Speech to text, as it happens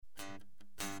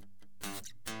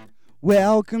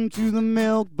Welcome to the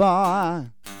milk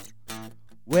bar.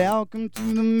 Welcome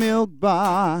to the milk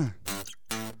bar.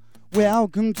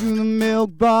 Welcome to the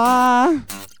milk bar.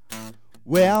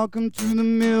 Welcome to the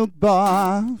milk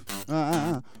bar.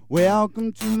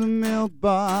 Welcome to the milk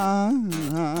bar.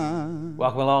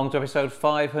 Welcome along to episode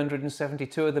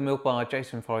 572 of the Milk Bar.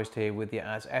 Jason Forrest here with you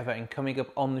as ever, and coming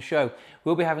up on the show,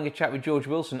 we'll be having a chat with George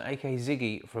Wilson, aka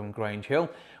Ziggy from Grange Hill.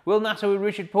 We'll natter with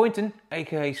Richard Poynton,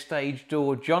 aka Stage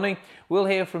Door Johnny. We'll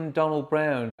hear from Donald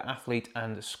Brown, athlete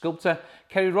and sculptor.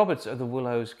 Kerry Roberts of the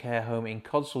Willows Care Home in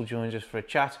Codsall joins us for a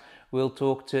chat. We'll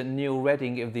talk to Neil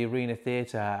Redding of the Arena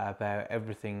Theatre about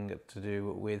everything to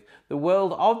do with the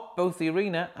world of both the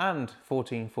Arena and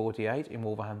 1448 in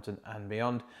Wolverhampton and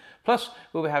beyond. Plus,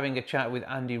 we'll be having a chat with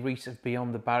Andy Rees of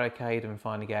Beyond the Barricade and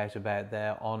finding out about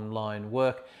their online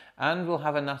work. And we'll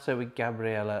have a natter with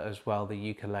Gabriella as well, the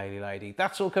ukulele lady.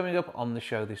 That's all coming up on the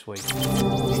show this week.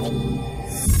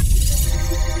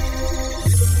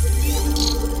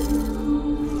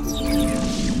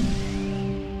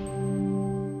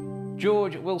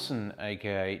 George Wilson,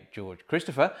 aka George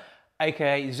Christopher,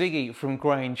 aka Ziggy from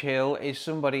Grange Hill, is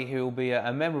somebody who will be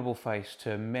a memorable face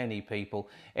to many people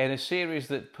in a series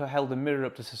that held a mirror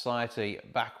up to society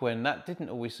back when that didn't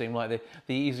always seem like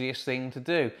the easiest thing to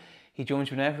do. He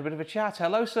joins me now for a bit of a chat.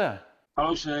 Hello, sir.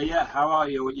 Hello, sir. Yeah, how are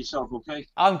you? With yourself, okay?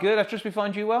 I'm good. I trust we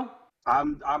find you well.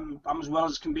 I'm as well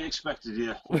as can be expected,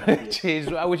 yeah. which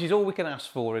is all we can ask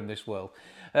for in this world.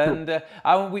 And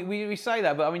we say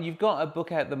that, but I mean, you've got a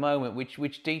book out at the moment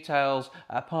which details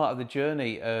a part of the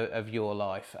journey of your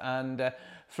life, and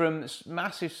from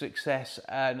massive success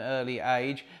at an early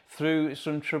age through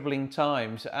some troubling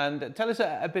times. And tell us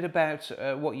a bit about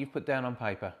what you've put down on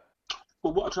paper.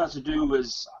 Well, what I tried to do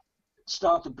was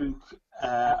start the book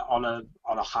on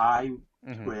a high,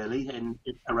 really, in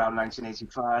around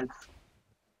 1985,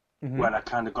 when I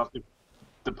kind of got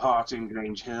the part in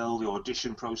Grange Hill, the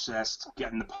audition process,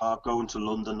 getting the part, going to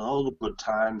London, all the good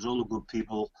times, all the good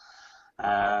people.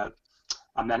 And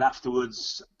then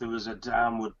afterwards, there was a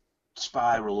downward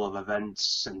spiral of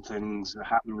events and things that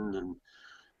happened.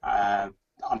 And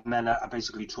then I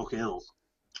basically took ill,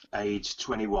 age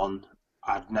 21.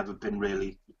 I'd never been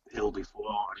really ill before.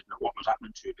 I didn't know what was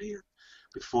happening to me.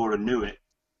 Before I knew it,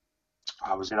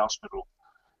 I was in hospital.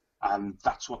 And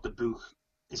that's what the book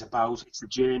is about. It's the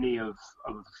journey of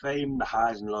fame, the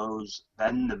highs and lows,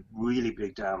 then the really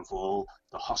big downfall,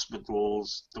 the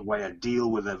hospitals, the way I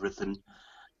deal with everything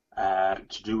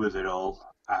to do with it all.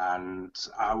 And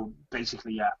I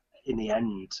basically, in the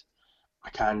end, I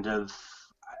kind of,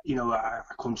 I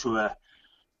come to a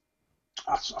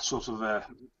sort of a,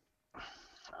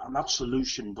 not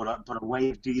solution, but a way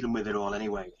of dealing with it all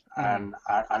anyway, and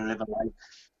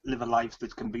live a life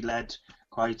that can be led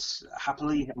quite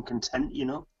happily and content,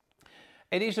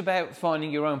 It is about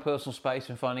finding your own personal space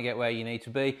and finding out where you need to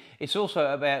be. It's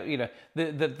also about,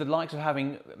 the likes of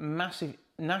having massive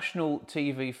national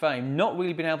TV fame, not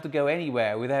really being able to go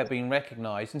anywhere without being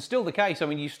recognised, and still the case. I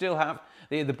mean, you still have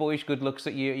the boyish good looks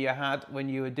that you had when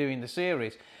you were doing the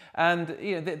series, and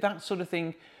that sort of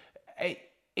thing.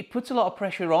 It puts a lot of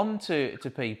pressure on to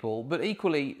people, but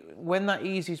equally, when that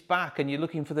eases back and you're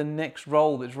looking for the next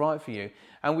role that's right for you,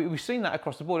 and we've seen that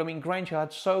across the board. I mean, Grange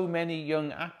had so many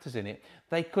young actors in it,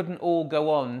 they couldn't all go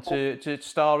on to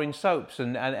star in soaps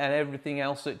and everything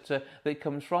else that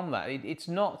comes from that. It's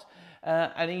not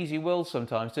an easy world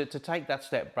sometimes to take that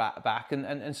step back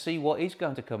and see what is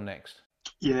going to come next.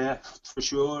 Yeah, for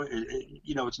sure.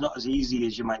 It's not as easy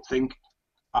as you might think.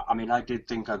 I mean, I did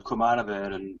think I'd come out of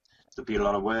it and there'd be a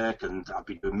lot of work and I'd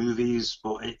be doing movies,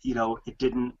 but it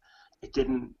didn't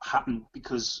happen,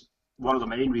 because one of the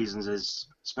main reasons is,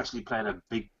 especially playing a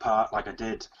big part like I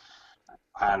did,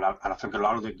 and I think a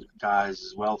lot of the guys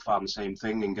as well found the same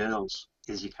thing, and girls,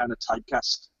 is you kind of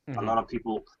typecast. A lot of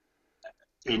people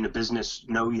in the business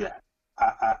know you,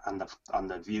 and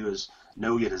the viewers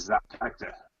know you as that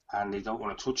character, and they don't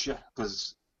want to touch you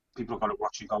because people are going to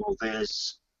watch you go, oh,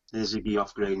 there's Ziggy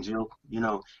off Grange Hill.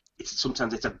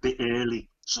 Sometimes it's a bit early.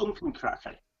 Some can crack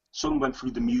it. Some went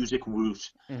through the music route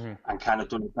and kind of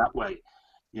done it that way.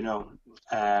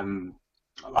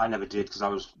 I never did, because I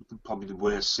was probably the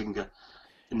worst singer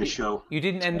in the show. You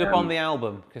didn't end up on the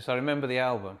album, because I remember the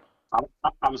album.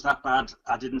 I was that bad.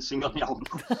 I didn't sing on the album.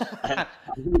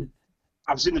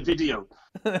 I was in the video.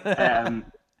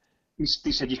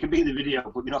 He said, you can be in the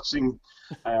video, but you're not singing.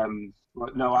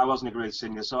 But no, I wasn't a great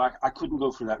singer, so I couldn't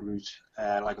go through that route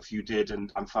like a few did,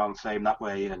 and found fame that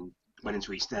way, and went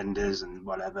into EastEnders and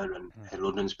whatever, and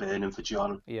London's Burning for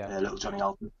John, little Johnny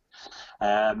Alton.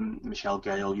 Michelle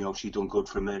Gale, you know, she done good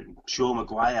for a minute. Sean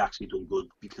Maguire actually done good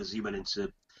because he went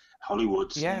into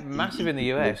Hollywood. Yeah, massive in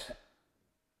the US.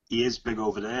 He is big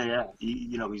over there, yeah.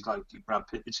 You know, he's like Brad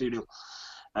Pitt material,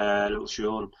 little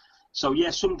Sean. So yeah,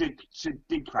 some did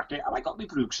crack it, and I got my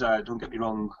Brookside. Don't get me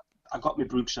wrong, I got my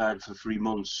Brookside for 3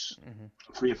 months,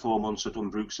 3 or 4 months. I've done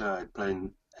Brookside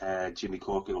playing Jimmy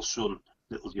Corkill's son,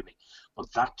 little Jimmy, but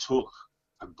that took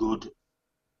a good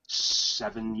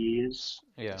 7 years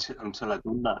until I'd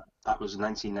done that. That was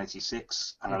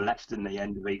 1996, and I left in the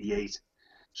end of '88.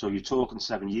 So you're talking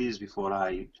 7 years before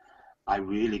I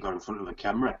really got in front of a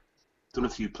camera. Done a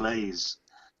few plays,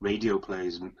 radio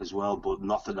plays as well, but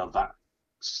nothing of that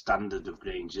standard of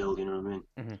Grange Hill, you know what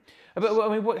I mean?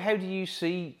 But I mean, how do you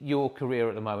see your career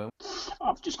at the moment?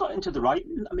 I've just got into the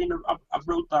writing. I mean, I've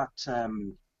wrote that.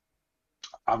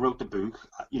 I wrote the book.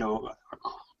 You know,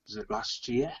 was it last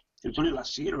year? It was only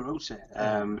last year I wrote it.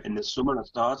 In the summer I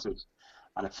started,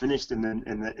 and I finished at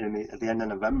the end of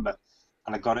November,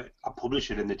 and I published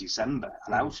it in the December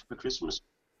and out for Christmas.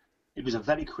 It was a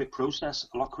very quick process,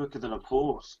 a lot quicker than I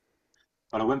thought.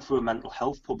 But I went through a mental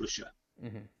health publisher.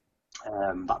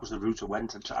 That was the route I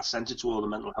went. I sent it to all the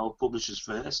mental health publishers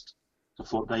first. I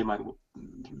thought they might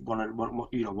want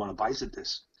to bite at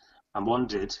this. And one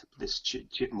did. This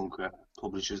Chipmunker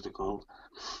publishers, they're called.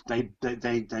 They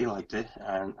liked it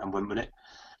and went with it.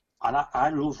 And I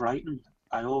love writing.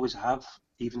 I always have,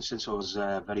 even since I was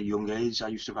a very young age. I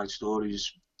used to write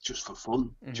stories just for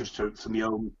fun, just for my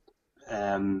own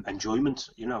enjoyment.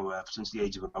 You know, since the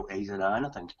age of about 8 or 9, I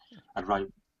think I'd write,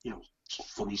 you know,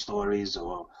 funny stories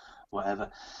or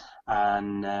whatever.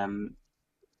 And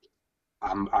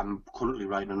I'm currently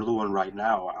writing another one right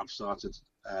now. I've started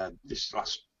this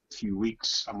last few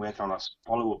weeks. I'm working on a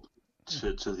follow-up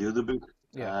to the other book.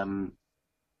 A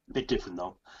bit different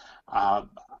though,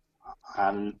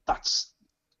 and that's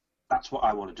what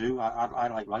I want to do. I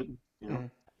like writing, you know.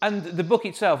 And the book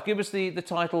itself, give us the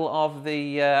title of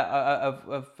the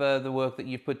work that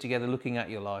you've put together, looking at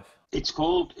your life. It's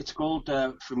called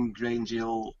From Grange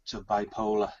Hill to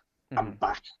Bipolar and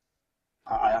Back.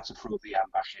 I had to throw the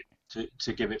and back in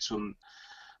to give it some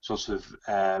sort of,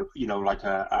 you know, like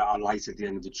a light at the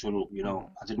end of the tunnel, you know.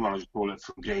 I didn't want to just call it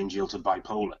From Grange Hill to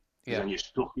Bipolar. Because then you're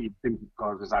stuck, you think,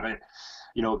 God, is that it?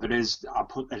 You know, there is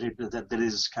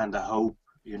kind of hope,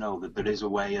 you know, that there is a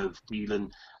way of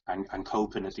dealing and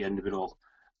coping at the end of it all.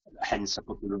 Hence, I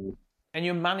put the road. And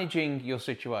you're managing your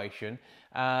situation,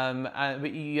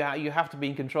 but you have to be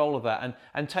in control of that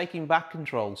and taking back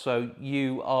control. So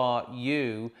you are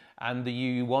you and the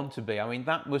you want to be. I mean,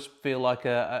 that must feel like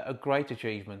a great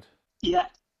achievement. Yeah.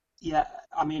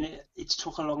 I mean, it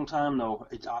took a long time though.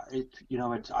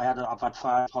 I've had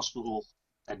 5 hospital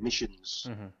admissions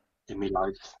in my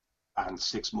life, and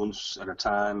 6 months at a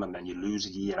time, and then you lose a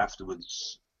year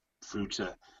afterwards through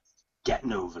to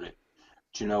getting over it.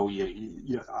 Do you know,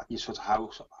 you're sort of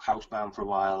housebound for a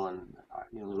while, and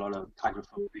you know, a lot of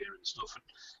agoraphobia and stuff, and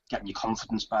getting your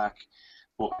confidence back.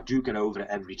 But I do get over it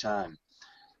every time,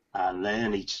 and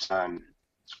learn each time.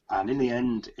 And in the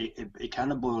end, it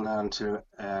kind of boiled down to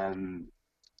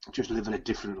just living a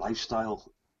different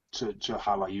lifestyle to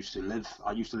how I used to live.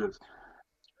 I used to live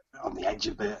on the edge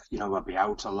of it. You know, I'd be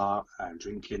out a lot,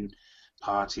 drinking,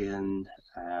 partying.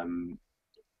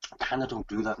 I kind of don't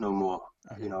do that no more.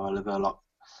 You know, I live a lot.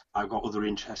 I've got other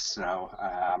interests now.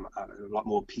 A lot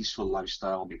more peaceful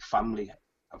lifestyle. My family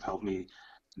have helped me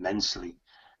immensely.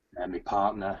 My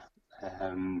partner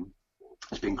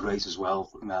has been great as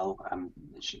well, Mel.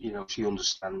 She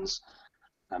understands.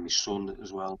 And my son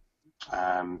as well.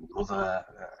 Mother,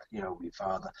 you know, my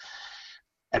father.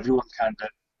 Everyone kind of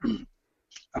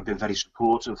have been very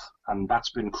supportive, and that's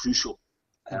been crucial.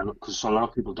 Because a lot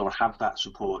of people don't have that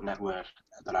support network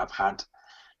that I've had.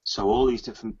 So all these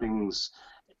different things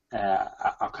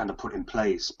I've kind of put in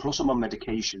place. Plus I'm on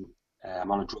medication.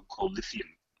 I'm on a drug called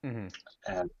lithium.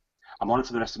 I'm on it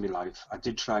for the rest of my life. I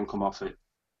did try and come off it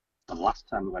the last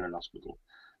time I went in hospital,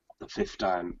 the 5th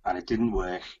time, and it didn't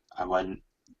work. I went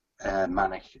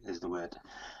manic is the word,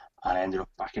 and I ended up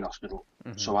back in hospital.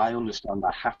 So I understand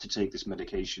I have to take this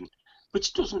medication,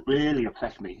 which doesn't really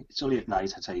affect me. It's only at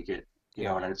night I take it. You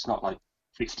know, and it's not like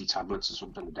 50 tablets or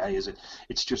something a day, is it?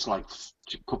 It's just like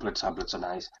a couple of tablets a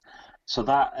night. So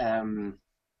that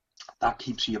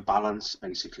keeps you balanced,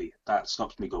 basically. That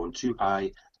stops me going too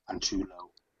high and too low.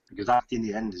 Because that, in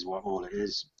the end, is what all it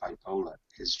is, bipolar.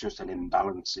 It's just an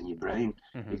imbalance in your brain.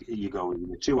 You go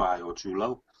either too high or too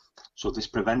low. So this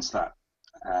prevents that.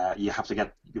 You have to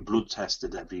get your blood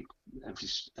tested every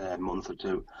month or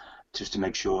 2. just to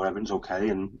make sure everything's okay.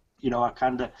 And I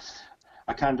kind of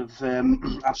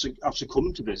I've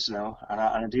succumbed to this now, and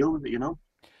I deal with it.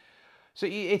 So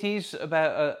it is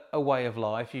about a way of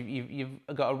life. You've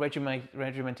got a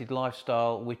regimented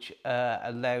lifestyle which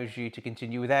allows you to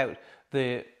continue without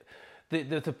the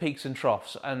peaks and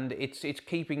troughs, and it's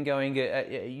keeping going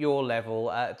at your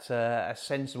level at a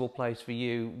sensible place for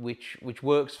you, which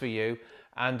works for you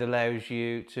and allows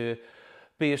you to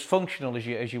be as functional as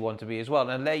you want to be as well,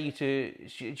 and allow you to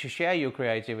share your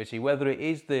creativity, whether it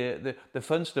is the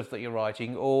fun stuff that you're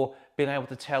writing or being able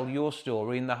to tell your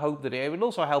story in the hope that it will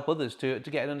also help others to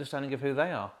get an understanding of who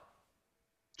they are.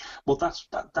 Well,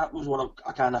 that was what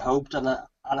I kind of hoped, and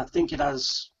I think it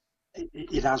has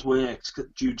worked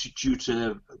due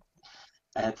to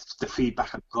the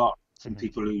feedback I've got from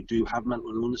people who do have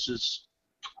mental illnesses.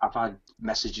 I've had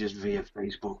messages via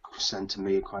Facebook sent to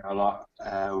me quite a lot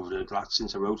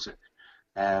since I wrote it,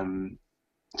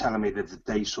 telling me that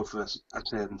they suffer a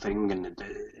certain thing, and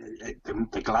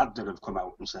they're glad that I've come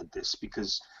out and said this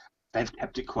because they've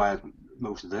kept it quiet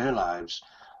most of their lives,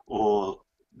 or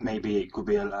maybe it could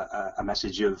be a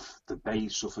message of that they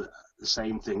suffer the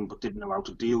same thing but didn't know how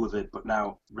to deal with it, but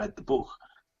now read the book.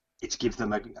 It's give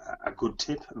them a good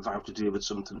tip of how to deal with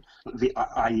something,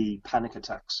 i.e. panic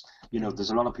attacks.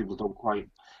 There's a lot of people don't quite,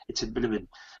 it's a bit of a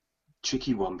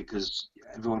tricky one because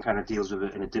everyone kind of deals with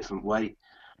it in a different way.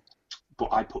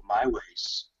 But I put my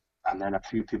ways, and then a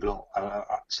few people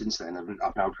since then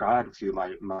I've now tried a few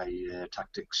of my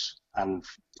tactics and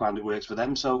found it works for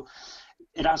them. So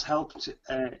it has helped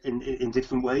in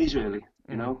different ways, really,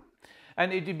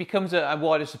 And it becomes a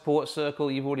wider support circle.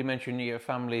 You've already mentioned your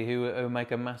family who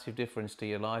make a massive difference to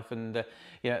your life, and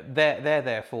they're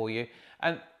there for you.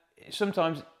 And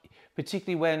sometimes,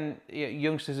 particularly when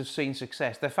youngsters have seen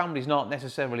success, their family's not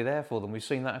necessarily there for them. We've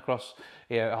seen that across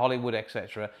Hollywood,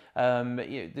 etc.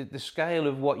 The scale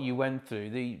of what you went through,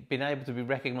 being able to be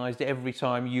recognised every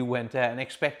time you went out and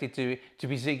expected to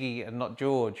be Ziggy and not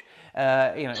George.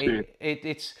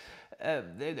 It's.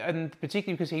 And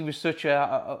particularly because he was such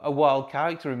a wild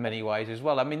character in many ways as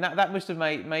well. I mean, that must have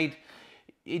made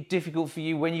it difficult for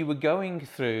you when you were going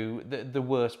through the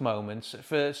worst moments,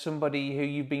 for somebody who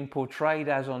you've been portrayed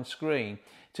as on screen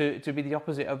to be the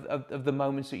opposite of the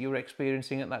moments that you were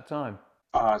experiencing at that time.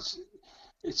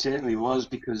 It certainly was,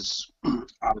 because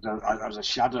I was a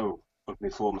shadow of my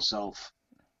former self,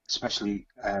 especially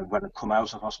when I come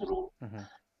out of hospital. Mm-hmm.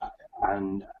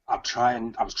 And I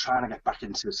was trying to get back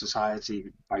into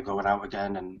society by going out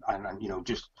again, and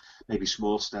just maybe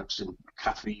small steps in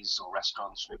cafes or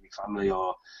restaurants with my family,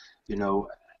 or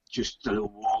just a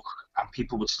little walk, and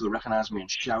people would still recognise me and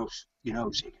shout,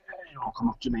 say, come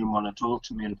up to me and want to talk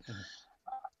to me, and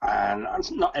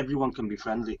not everyone can be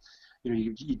friendly.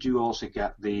 You do also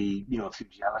get a few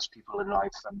jealous people in life,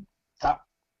 and that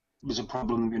was a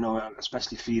problem,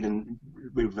 especially feeling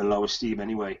with the low esteem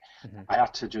anyway. Mm-hmm. I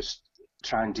had to just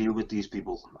try and deal with these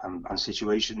people and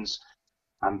situations,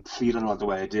 and feeling like the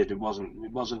way I did, it wasn't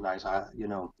nice.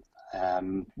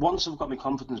 Once I've got my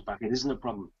confidence back, it isn't a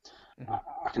problem. Mm-hmm.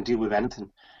 I can deal with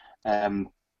anything.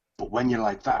 But when you're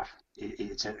like that,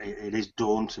 it is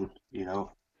daunting,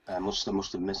 I must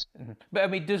admit. Mm-hmm. But I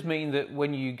mean, it does mean that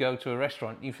when you go to a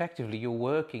restaurant, effectively you're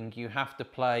working, you have to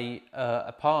play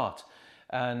a part.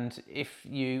 And if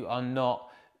you are not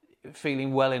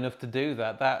feeling well enough to do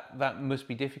that must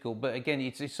be difficult. But again,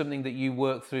 it's something that you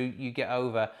work through, you get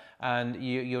over, and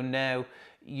you're now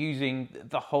using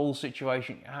the whole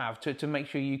situation you have to make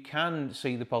sure you can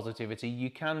see the positivity, you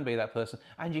can be that person,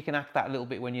 and you can act that a little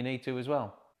bit when you need to as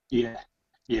well. Yeah,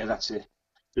 that's it.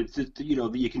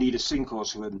 You can either sink or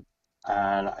swim,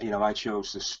 and I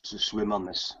chose to swim on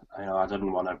this. I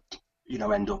didn't want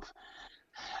to end up.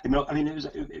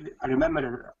 I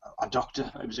remember a doctor.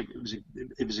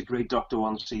 It was a great doctor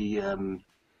once. He, I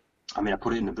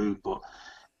put it in the book, but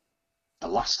the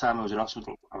last time I was in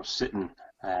hospital, I was sitting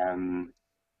on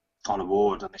a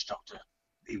ward, and this doctor,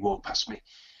 he walked past me.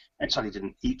 Actually,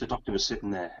 didn't. The doctor was sitting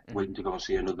there waiting to go and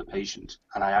see another patient,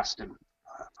 and I asked him.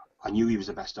 I knew he was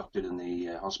the best doctor in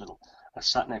the hospital. I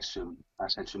sat next to him. I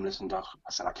said to him, "Listen, doc,"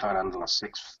 I said, "I can't handle a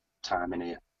sixth time in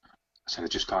here." I said, "I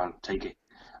just can't take it."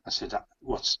 I said,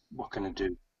 what can I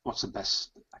do? What's the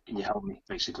best? Can you help me?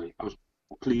 Basically, I was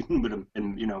pleading with him,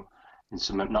 not in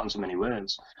so many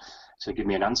words. So give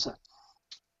me an answer.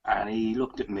 And he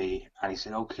looked at me and he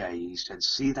said, "Okay." He said,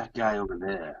 "See that guy over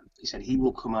there?" He said, "He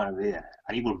will come out of there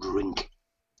and he will drink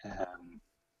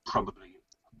probably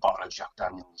a bottle of Jack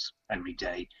Daniels every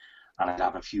day, and I'd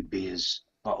have a few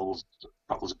bottles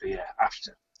of beer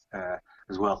after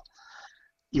as well.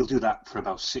 You'll do that for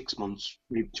about 6 months,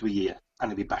 maybe to a year,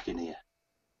 and he'll be back in here."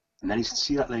 And then he said,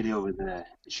 see that lady over there?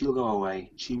 She'll go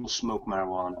away. She will smoke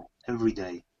marijuana every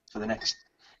day for the next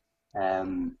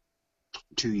 2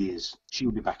 years.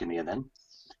 She'll be back in here then.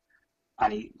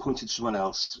 And he pointed to someone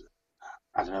else,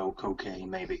 I don't know, cocaine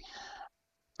maybe,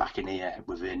 back in here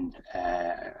within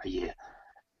a year.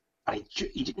 And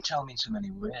he didn't tell me in so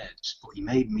many words, but he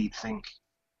made me think,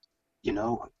 you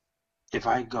know, if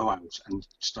I go out and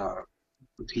start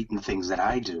repeating things that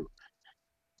I do,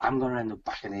 I'm going to end up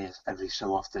back in here every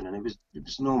so often. And it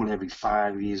was normally every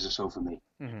 5 years or so for me.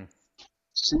 Mm-hmm.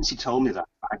 Since he told me that,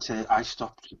 I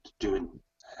stopped doing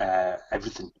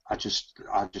everything. I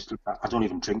don't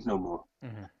even drink no more.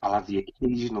 Mm-hmm. I'll have the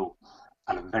occasional,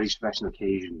 and a very special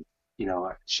occasion, you know,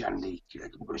 a shandy, a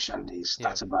couple of shandies. Yeah.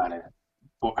 That's about it.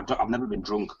 But I've never been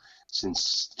drunk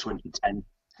since 2010,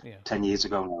 10 years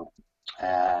ago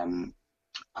now.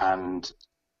 And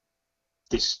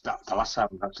the last time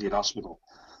I was actually in hospital.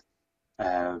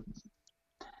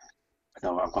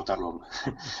 No, I've got that wrong.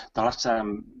 The last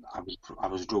time I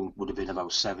was drunk would have been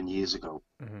about 7 years ago.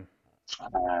 Mm-hmm.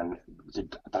 And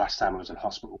the last time I was in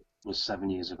hospital was 7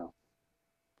 years ago.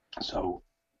 So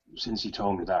since he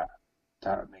told me that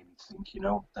made me think, you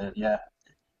know, that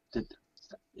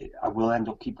I will end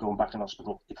up keep going back in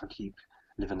hospital if I keep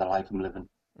living the life I'm living.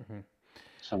 Mm-hmm.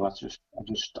 So I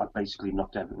basically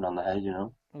knocked everything on the head, you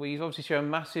know. Well, you've obviously shown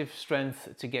massive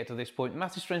strength to get to this point,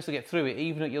 massive strength to get through it,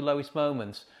 even at your lowest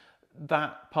moments.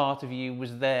 That part of you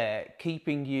was there,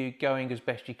 keeping you going as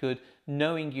best you could,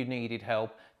 knowing you needed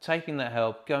help, taking that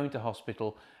help, going to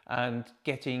hospital and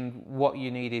getting what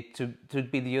you needed to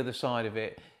be the other side of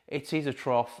it. It is a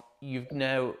trough. You're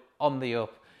now on the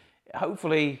up.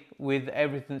 Hopefully, with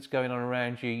everything that's going on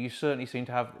around you, you certainly seem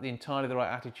to have entirely the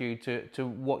right attitude to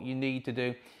what you need to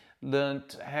do,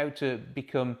 learned how to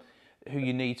become who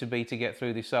you need to be to get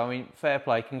through this. So, I mean, fair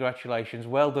play, congratulations,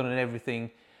 well done on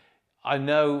everything. I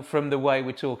know from the way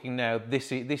we're talking now,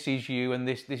 this is you, and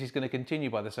this is going to continue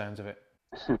by the sounds of it.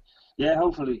 Yeah,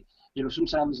 hopefully. You know,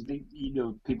 sometimes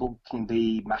people can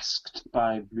be masked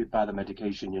by the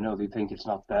medication. You know, they think it's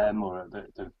not them, or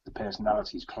the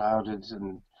personality's clouded,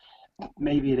 and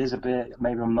maybe it is a bit.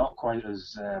 Maybe I'm not quite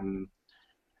as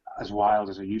wild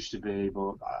as I used to be,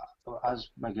 but as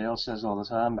my girl says all the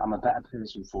time, I'm a better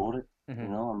person for it. Mm-hmm. You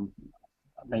know,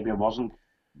 maybe I wasn't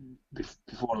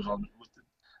before I was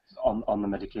on the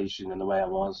medication and the way I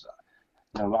was.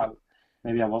 You know,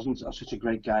 maybe I wasn't such a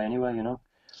great guy anyway. You know,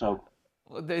 so.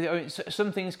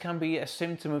 Some things can be a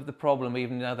symptom of the problem,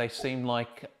 even though they seem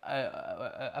like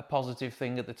a positive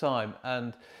thing at the time.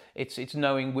 And it's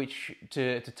knowing which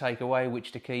to take away,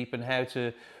 which to keep, and how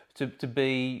to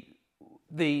be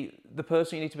the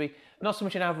person you need to be. Not so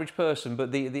much an average person,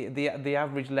 but the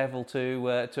average level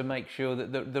to make sure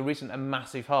that there isn't a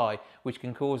massive high, which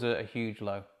can cause a huge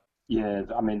low. Yeah,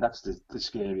 I mean that's the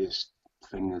scariest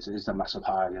thing is the massive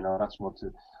high. You know,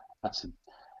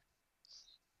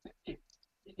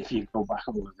 if you go back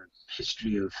over the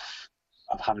history of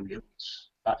having illness,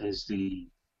 that is the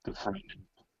frightening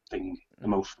thing, the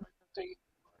most frightening thing.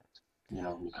 You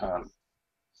know, you can't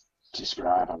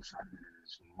describe how frightening it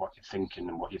is, and what you're thinking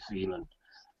and what you're feeling,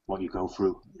 what you go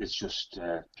through. It's just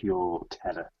pure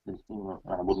terror. You know,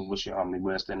 and I wouldn't wish it on my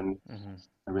worst enemy. Mm-hmm.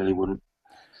 I really wouldn't.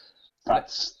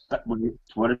 It's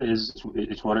what it is.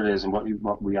 It's what it is, and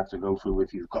what we have to go through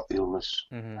if you've got the illness.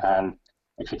 Mm-hmm. And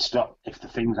if the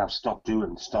things I've stopped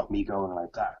doing stop me going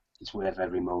like that, it's worth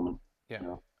every moment. Yeah, you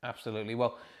know? Absolutely.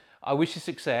 Well, I wish you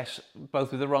success,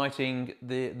 both with the writing,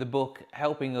 the book,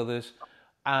 helping others,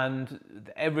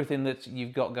 and everything that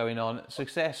you've got going on.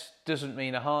 Success doesn't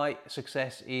mean a high.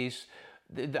 Success is,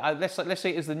 let's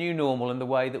say it is the new normal, and the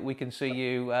way that we can see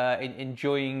you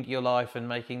enjoying your life and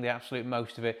making the absolute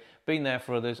most of it, being there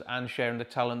for others and sharing the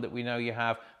talent that we know you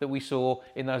have, that we saw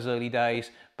in those early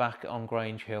days back on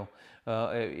Grange Hill.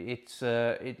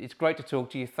 It's great to talk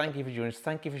to you. Thank you for joining us.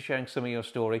 Thank you for sharing some of your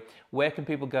story. Where can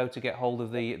people go to get hold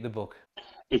of the book?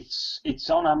 It's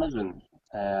on Amazon.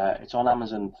 It's on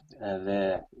Amazon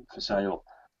there for sale,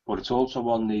 but it's also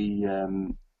on the.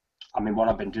 I mean, what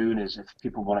I've been doing is if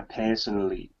people want it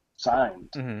personally signed,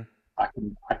 mm-hmm.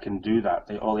 I can do that.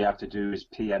 All they have to do is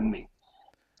PM me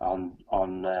on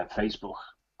Facebook.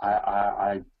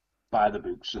 I buy the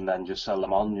books and then just sell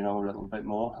them on, you know, a little bit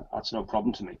more. That's no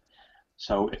problem to me.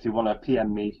 So if you want to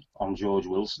PM me on George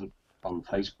Wilson on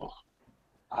Facebook,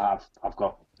 I've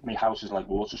got, my house is like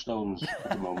Waterstones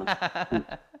at the moment.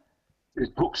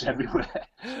 There's books everywhere.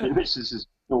 The missus is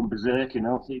going berserk, you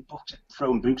know,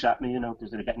 throwing books at me, you know, because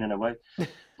they're getting in the way.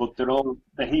 But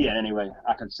they're here anyway.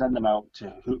 I can send them out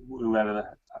to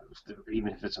whoever,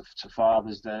 even if it's to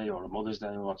Father's Day or a Mother's Day,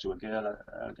 or to a girl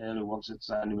who wants it,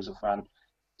 and who was a fan.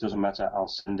 doesn't matter. I'll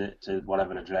send it to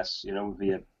whatever address,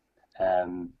 via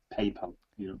PayPal.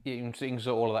 You can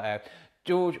sort all of that out.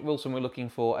 George Wilson, we're looking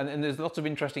for, and there's lots of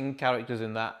interesting characters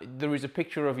in that. There is a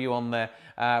picture of you on there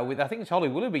with, I think it's Holly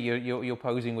Willoughby you're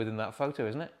posing with in that photo,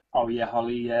 isn't it? Oh yeah,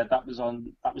 Holly. That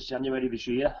was January this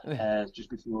year, just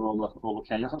before all the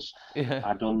chaos. Yeah.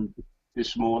 I done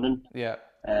this morning. Yeah.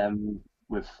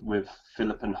 With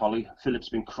Philip and Holly. Philip's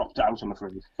been cropped out, I'm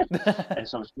afraid.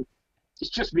 So it's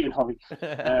just me and Holly.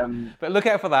 But look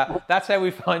out for that. That's how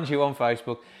we find you on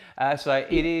Facebook. So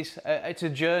it is. It's a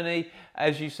journey,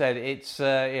 as you said. It's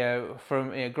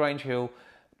from Grange Hill,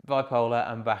 bipolar,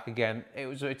 and back again.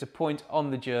 It's a point on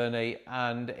the journey,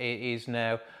 and it is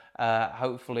now.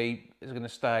 Hopefully, it's going to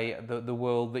stay the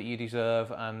world that you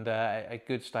deserve and a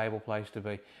good, stable place to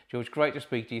be. George, great to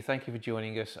speak to you. Thank you for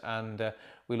joining us, and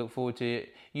we look forward to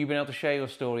you being able to share your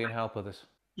story and help others.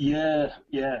 Yeah,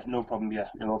 no problem. Yeah,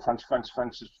 thanks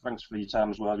for your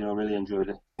time as well. Really enjoyed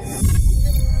it.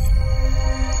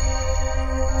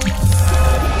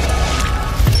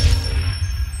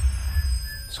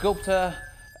 Sculptor,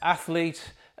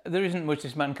 athlete. There isn't much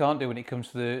this man can't do when it comes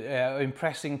to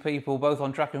impressing people, both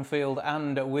on track and field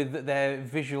and with their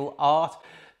visual art.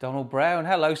 Donald Brown,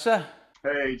 hello, sir.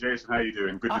 Hey, Jason, how you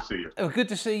doing? Good to see you. Good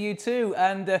to see you too.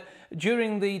 And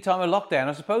during the time of lockdown,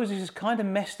 I suppose this has kind of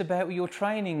messed about with your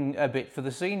training a bit for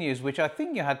the seniors, which I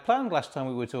think you had planned last time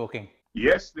we were talking.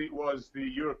 Yes, it was the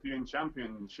European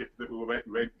Championship that we were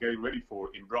getting ready for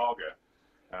in Braga,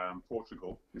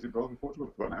 Portugal. Is it Braga,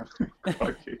 Portugal?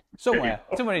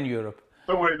 Somewhere in Europe.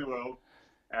 Somewhere in the world.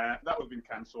 That was been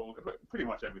cancelled. Pretty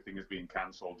much everything has been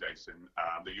cancelled, Jason.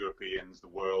 The Europeans, the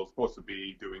world, supposed to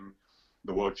be doing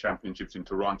the World Championships in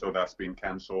Toronto. That's been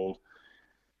cancelled.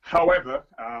 However,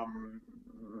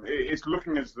 it's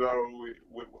looking as though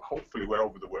hopefully we're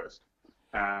over the worst.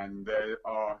 And there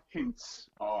are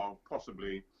hints of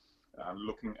possibly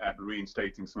looking at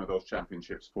reinstating some of those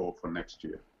championships for next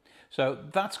year. So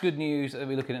that's good news that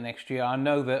we're looking at next year. I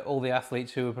know that all the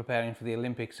athletes who are preparing for the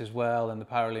Olympics as well and the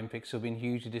Paralympics have been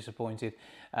hugely disappointed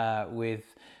with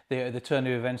the turn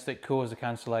of events that caused the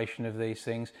cancellation of these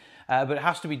things. But it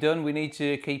has to be done. We need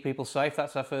to keep people safe.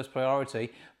 That's our first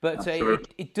priority. But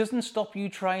it doesn't stop you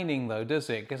training though, does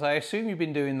it? Because I assume you've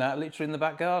been doing that literally in the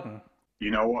back garden.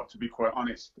 You know what, to be quite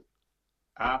honest,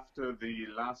 after the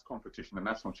last competition, the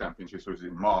National Championships was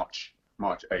in March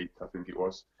 8th, I think it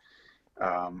was.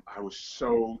 I was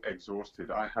so exhausted.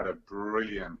 I had a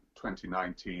brilliant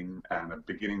 2019 and a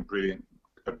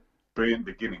brilliant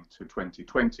beginning to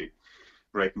 2020,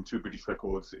 breaking 2 British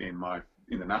records in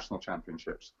the national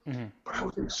championships. Mm-hmm. But I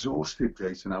was exhausted,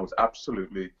 Jason. I was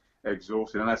absolutely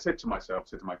exhausted. And I said to my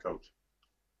coach,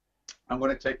 I'm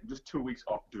going to take just 2 weeks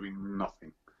off doing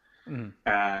nothing. Mm-hmm.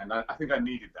 And I think I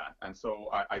needed that. And so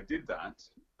I did that.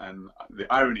 And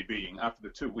the irony being, after the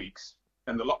 2 weeks,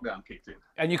 and the lockdown kicked in.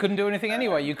 And you couldn't do anything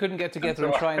anyway. You couldn't get together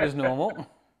and train as normal.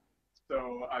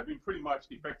 So I've been pretty much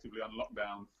effectively on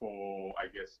lockdown for, I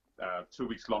guess, 2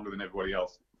 weeks longer than everybody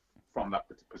else from that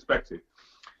perspective.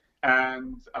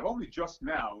 And I've only just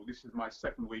now, this is my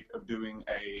second week of doing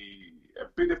a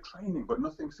bit of training, but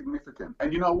nothing significant.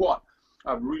 And you know what?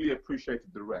 I've really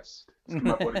appreciated the rest. It's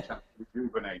my body can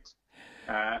rejuvenate.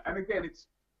 And again, it's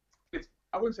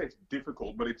I wouldn't say it's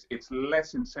difficult, but it's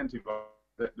less incentivized.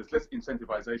 There's less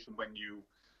incentivization when you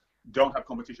don't have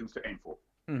competitions to aim for.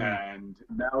 Mm-hmm. And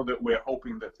now that we're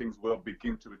hoping that things will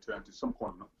begin to return to some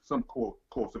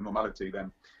course of normality,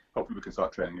 then hopefully we can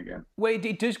start training again. Well,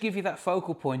 it does give you that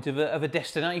focal point of a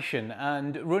destination,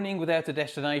 and running without a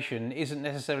destination isn't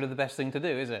necessarily the best thing to do,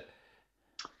 is it?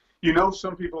 You know,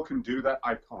 some people can do that.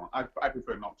 I can't. I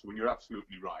prefer not to, and you're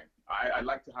absolutely right. I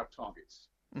like to have targets.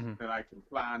 Mm-hmm. Then I can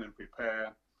plan and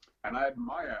prepare. And I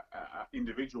admire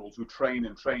individuals who train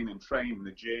in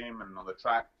the gym and on the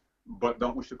track, but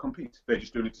don't wish to compete. They're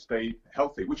just doing it to stay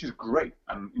healthy, which is great.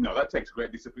 And, that takes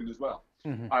great discipline as well.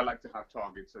 Mm-hmm. I like to have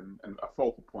targets and a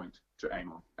focal point to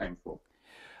aim for.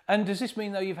 And does this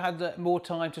mean, though, you've had more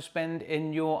time to spend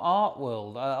in your art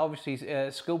world? Obviously,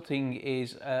 sculpting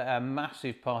is a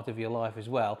massive part of your life as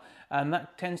well. And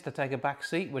that tends to take a back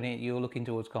seat when you're looking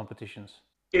towards competitions.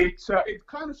 It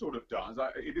kind of sort of does.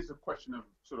 It is a question of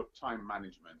sort of time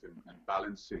management and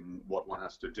balancing what one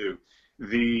has to do.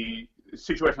 The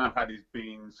situation I've had is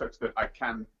being such that I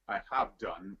have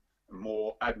done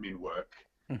more admin work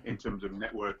in terms of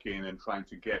networking and trying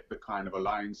to get the kind of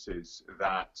alliances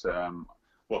that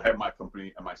will help my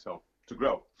company and myself to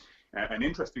grow. And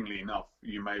interestingly enough,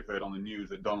 you may have heard on the news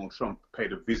that Donald Trump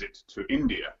paid a visit to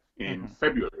India in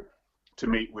February to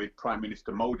meet with Prime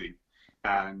Minister Modi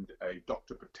and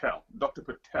Dr. Patel. Dr.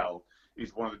 Patel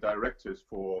is one of the directors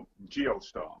for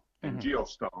Geostar. and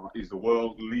GeoStar is the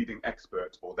world leading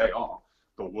expert, or they are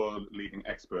the world leading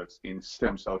experts in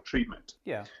stem cell treatment.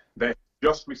 Yeah. They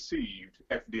just received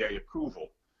FDA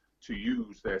approval to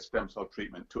use their stem cell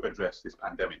treatment to address this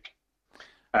pandemic.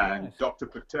 And Nice. Dr.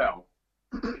 Patel,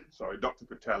 Dr.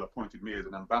 Patel appointed me as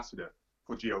an ambassador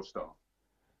for GeoStar,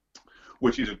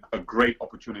 which is a great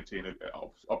opportunity and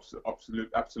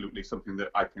absolutely something that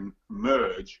I can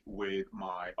merge with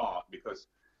my art, because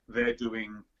they're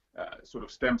doing sort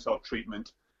of stem cell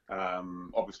treatment,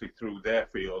 obviously through their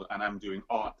field, and I'm doing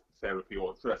art therapy,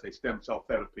 or should I say stem cell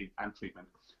therapy and treatment,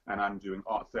 and I'm doing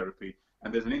art therapy.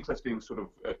 And there's an interesting sort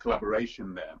of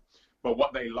collaboration there. But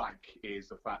what they like is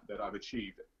the fact that I've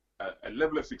achieved a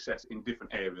level of success in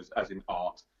different areas, as in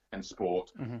art and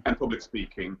sport and public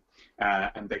speaking,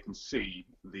 and they can see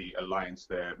the alliance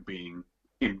there being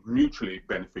mutually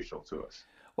beneficial to us.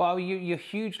 Well, you're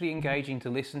hugely engaging to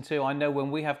listen to. I know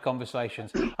when we have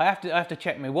conversations, I have to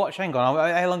check my watch. Hang on,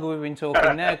 how long have we been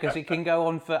talking now? Because it can go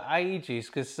on for ages.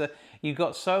 Because you've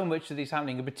got so much of this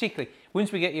happening, and particularly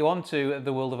once we get you onto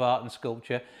the world of art and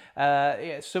sculpture,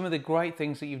 some of the great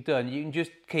things that you've done, you can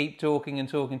just keep talking and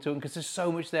talking, because there's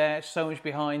so much there, so much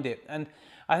behind it, and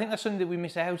I think that's something that we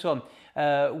miss out on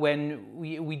when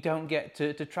we don't get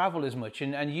to travel as much.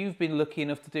 And you've been lucky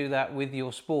enough to do that with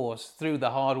your sports through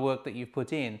the hard work that you've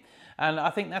put in. And I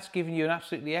think that's given you an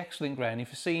absolutely excellent grounding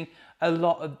for seeing a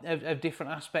lot of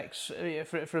different aspects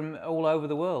from all over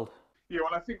the world. Yeah,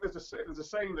 well, I think there's a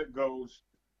saying that goes,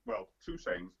 well, two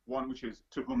sayings. One, which is,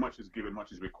 to whom much is given,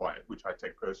 much is required, which I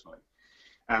take personally.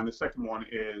 And the second one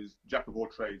is, jack of all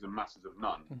trades and masters of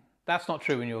none. That's not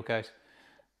true in your case.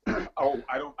 Oh,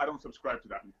 I don't subscribe to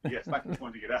that. Yes, thank you for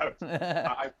pointing it out.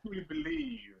 I truly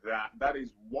believe that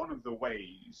is one of the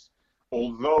ways,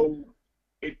 although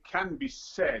it can be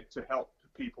said to help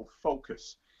people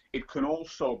focus, it can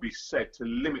also be said to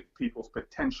limit people's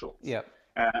potentials. Yeah.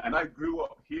 And I grew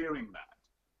up hearing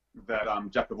that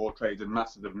I'm jack of all trades and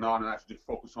masters of none, and I should just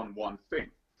focus on one thing.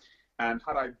 And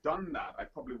had I done that, I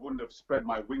probably wouldn't have spread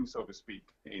my wings, so to speak,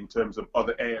 in terms of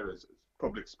other areas,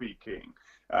 public speaking,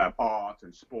 art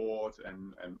and sport,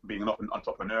 and being an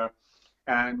entrepreneur.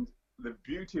 And the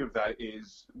beauty of that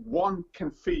is one can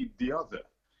feed the other.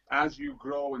 As you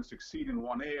grow and succeed in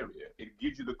one area, it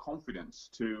gives you the confidence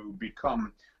to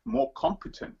become more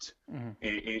competent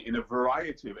in a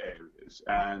variety of areas.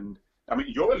 And I mean,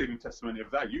 you're a living testimony of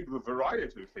that. You do a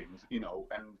variety of things, you know,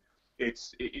 and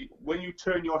when you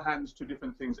turn your hands to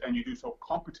different things and you do so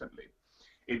competently,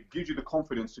 it gives you the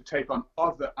confidence to take on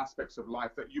other aspects of life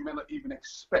that you may not even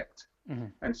expect.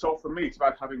 And so for me, it's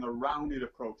about having a rounded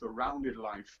approach, a rounded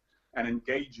life, and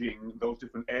engaging those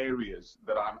different areas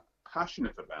that I'm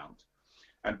passionate about.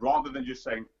 And rather than just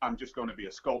saying, I'm just going to be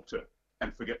a sculptor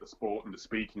and forget the sport and the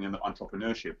speaking and the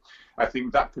entrepreneurship, I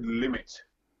think that could limit,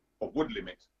 or would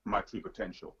limit, my true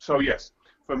potential. So yes,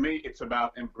 for me, it's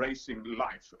about embracing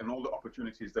life and all the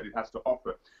opportunities that it has to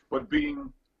offer, but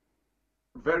being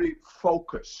very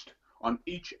focused on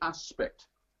each aspect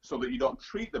so that you don't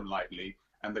treat them lightly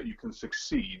and that you can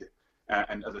succeed.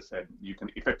 And as I said, you can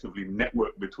effectively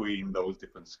network between those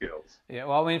different skills. Yeah,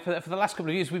 well, I mean, for the last couple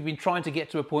of years, we've been trying to get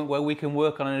to a point where we can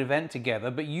work on an event together,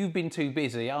 but you've been too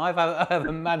busy. I have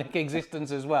a manic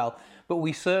existence as well, but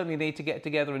we certainly need to get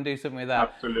together and do something with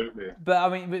that. Absolutely. But I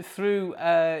mean, but through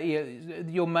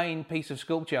your main piece of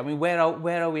sculpture, I mean, where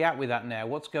are we at with that now?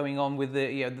 What's going on with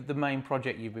the main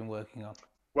project you've been working on?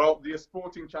 Well, the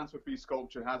sporting transfer fee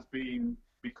sculpture has been,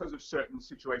 because of certain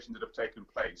situations that have taken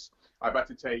place, I've had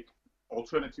to take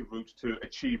alternative routes to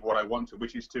achieve what I wanted,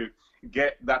 which is to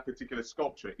get that particular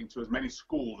sculpture into as many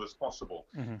schools as possible.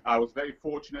 I was very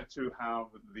fortunate to have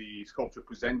the sculpture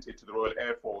presented to the Royal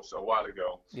Air Force a while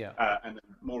ago, and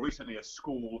more recently a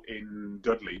school in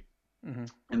Dudley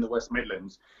in the West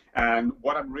Midlands. And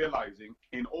what I'm realizing,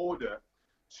 in order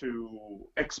to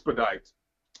expedite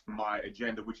my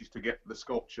agenda, which is to get the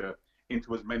sculpture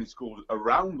into as many schools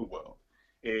around the world,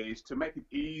 is to make it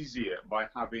easier by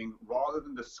having, rather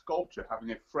than the sculpture,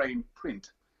 having a framed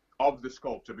print of the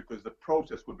sculpture, because the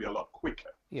process would be a lot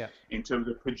quicker in terms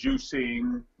of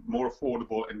producing, more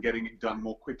affordable, and getting it done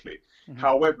more quickly.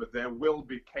 However, there will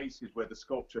be cases where the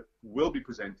sculpture will be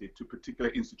presented to particular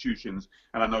institutions,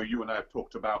 and I know you and I have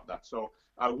talked about that, so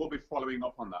I will be following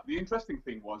up on that. The interesting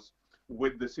thing was,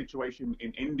 with the situation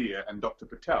in India and Dr.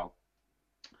 Patel,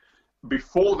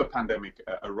 before the pandemic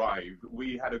arrived,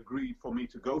 we had agreed for me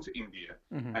to go to India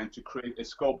and to create a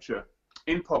sculpture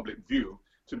in public view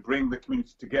to bring the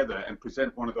community together and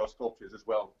present one of those sculptures as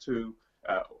well to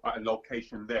a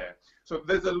location there. So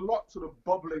there's a lot sort of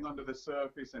bubbling under the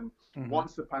surface, and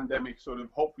once the pandemic sort of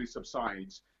hopefully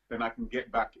subsides, then I can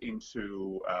get back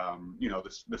into,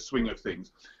 the swing of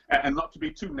things. And not to be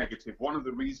too negative, one of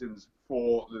the reasons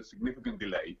for the significant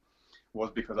delay was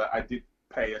because I did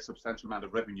pay a substantial amount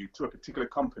of revenue to a particular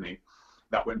company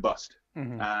that went bust.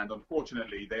 Mm-hmm. And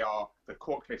unfortunately, the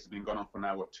court case has been going on for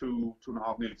now,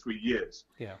 2.5, nearly 3 years.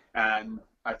 Yeah. And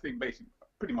I think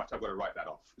pretty much I've got to write that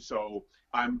off. So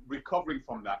I'm recovering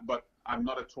from that, but I'm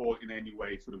not at all in any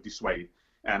way sort of dissuade.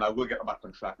 And I will get back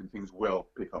on track and things will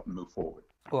pick up and move forward.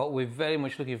 Well, we're very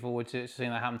much looking forward to seeing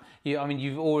that happen.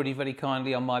 You've already very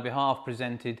kindly, on my behalf,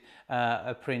 presented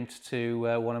a print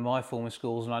to one of my former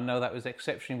schools, and I know that was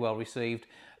exceptionally well received.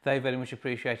 They very much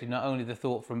appreciated not only the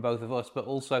thought from both of us, but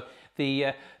also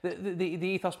the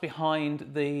ethos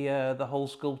behind the whole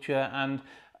sculpture and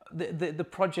the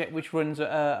project which runs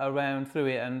around through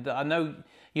it. And I know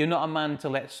you're not a man to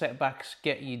let setbacks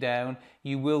get you down.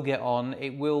 You will get on.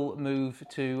 It will move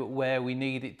to where we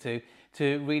need it to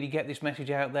really get this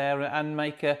message out there and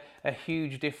make a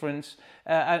huge difference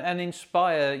and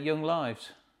inspire young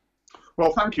lives.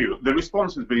 Well, thank you. The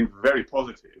response has been very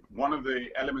positive. One of the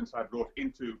elements I brought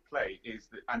into play is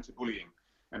the anti-bullying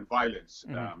and violence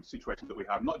situation that we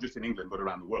have, not just in England, but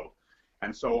around the world.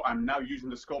 And so I'm now using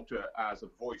the sculpture as a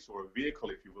voice or a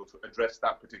vehicle, if you will, to address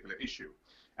that particular issue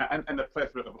and a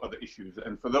plethora of other issues.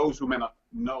 And for those who may not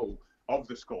know of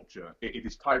the sculpture, it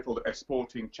is titled A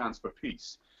Sporting Chance for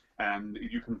Peace. And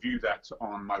you can view that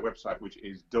on my website, which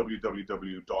is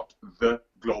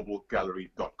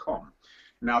www.theglobalgallery.com.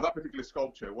 Now, that particular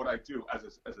sculpture, what I do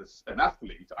as an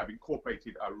athlete, I've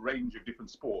incorporated a range of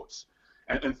different sports.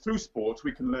 And through sports,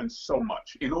 we can learn so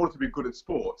much. In order to be good at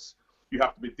sports, you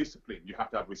have to be disciplined, you have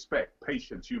to have respect,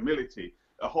 patience, humility,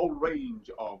 a whole range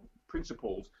of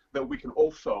principles that we can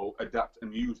also adapt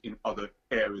and use in other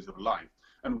areas of life.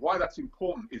 And why that's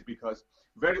important is because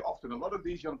very often a lot of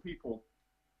these young people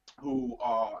who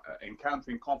are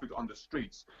encountering conflict on the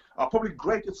streets are probably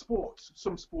great at sports,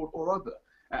 some sport or other.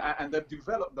 And they've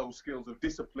developed those skills of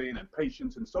discipline and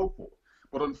patience and so forth.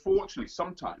 But unfortunately,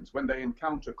 sometimes when they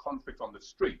encounter conflict on the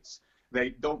streets,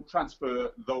 they don't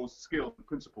transfer those skills and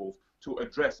principles to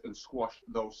address and squash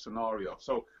those scenarios.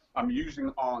 So I'm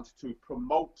using art to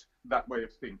promote that way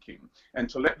of thinking and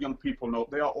to let young people know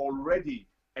they are already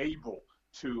able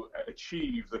to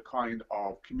achieve the kind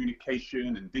of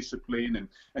communication and discipline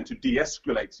and to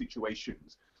de-escalate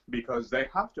situations, because they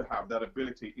have to have that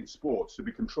ability in sports to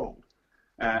be controlled.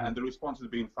 And the response has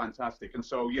been fantastic. And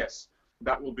so, yes,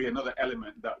 that will be another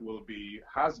element that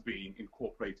has been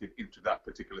incorporated into that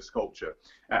particular sculpture.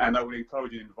 And I would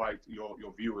encourage and invite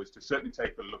your viewers to certainly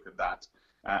take a look at that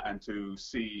and to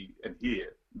see and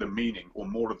hear the meaning or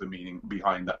more of the meaning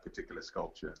behind that particular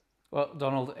sculpture. Well,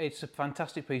 Donald, it's a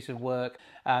fantastic piece of work,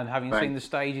 and having seen the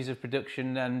stages of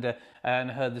production and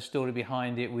heard the story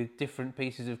behind it with different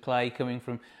pieces of clay coming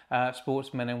from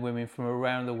sportsmen and women from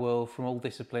around the world, from all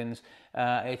disciplines,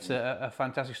 it's a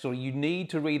fantastic story. You need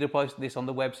to read about this on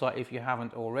the website if you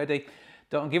haven't already.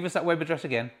 Don't give us that web address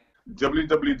again.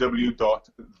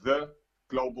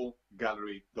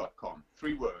 www.theglobalgallery.com.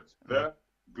 3 words.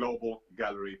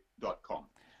 Theglobalgallery.com.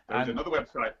 There's another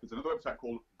website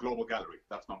called Global Gallery.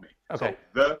 That's not me. Okay.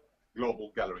 So,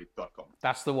 theglobalgallery.com.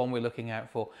 That's the one we're looking out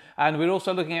for. And we're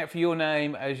also looking out for your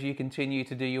name as you continue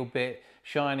to do your bit,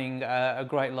 shining a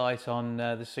great light on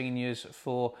the seniors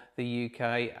for the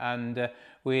UK. And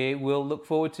we will look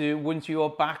forward to, once you are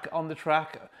back on the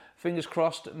track, fingers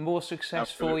crossed, more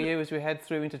success for you as we head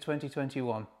through into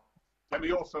 2021. Let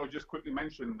me also just quickly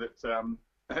mention that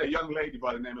a young lady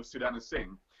by the name of Sudhana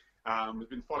Singh has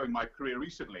been following my career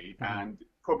recently and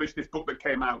published this book that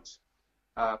came out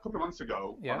a couple of months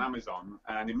ago on Amazon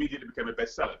and immediately became a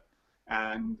bestseller.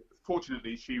 And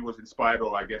fortunately, she was inspired,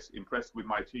 or I guess impressed with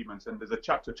my achievements. And there's a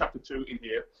chapter 2 in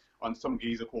here on some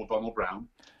geezer called Donald Brown.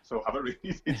 So have a read.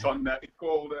 It's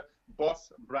called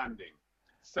Boss Branding: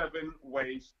 7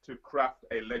 Ways to Craft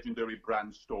a Legendary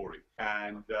Brand Story.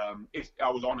 And I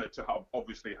was honored to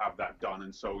obviously have that done.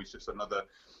 And so it's just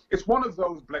it's one of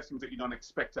those blessings that you don't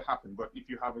expect to happen. But if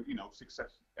you have,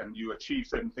 success and you achieve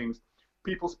certain things,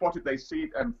 people spot it, they see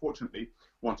it, and fortunately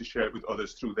want to share it with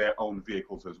others through their own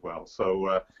vehicles as well.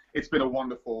 So it's been a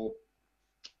wonderful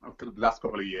last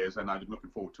couple of years, and I'm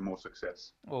looking forward to more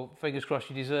success. Well, fingers crossed,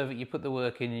 you deserve it. You put the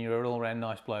work in and you're an all-round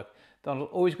nice bloke. Donald,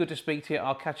 always good to speak to you.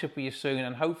 I'll catch up with you soon,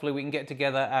 and hopefully we can get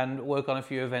together and work on a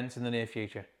few events in the near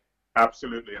future.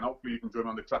 Absolutely, and hopefully you can join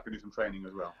on the track and do some training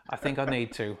as well. I think I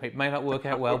need to. It may not work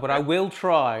out well, but I will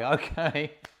try,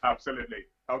 okay? Absolutely.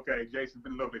 Okay, Jason, it's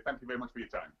been lovely. Thank you very much for your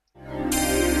time.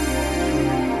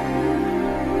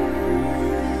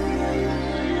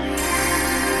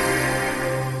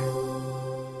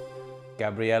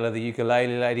 Gabriella, the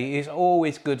ukulele lady, is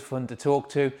always good fun to talk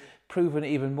to, proven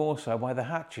even more so by the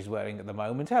hat she's wearing at the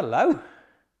moment. Hello.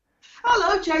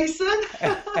 Hello, Jason.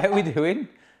 How are we doing?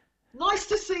 Nice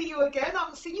to see you again. I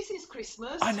haven't seen you since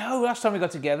Christmas. I know, last time we got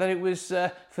together it was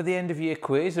for the end of year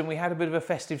quiz, and we had a bit of a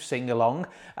festive sing-along,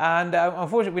 and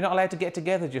unfortunately we're not allowed to get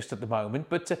together just at the moment,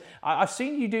 but I've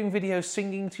seen you doing videos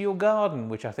singing to your garden,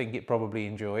 which I think it probably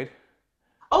enjoyed.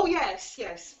 Oh, yes.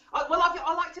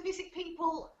 I like to visit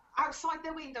people outside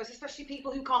their windows, especially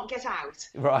people who can't get out.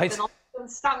 Right. Then I'll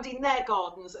stand in their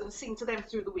gardens and sing to them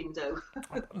through the window.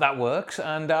 That works,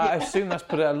 and I assume that's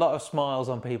put a lot of smiles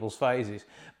on people's faces.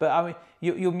 But I mean,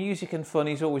 your music and fun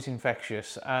is always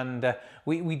infectious, and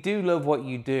we do love what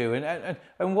you do.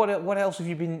 And what else have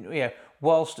you been,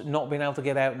 whilst not being able to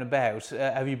get out and about,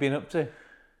 have you been up to?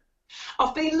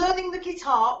 I've been learning the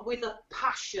guitar with a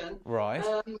passion. Right.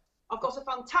 I've got a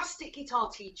fantastic guitar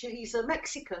teacher. He's a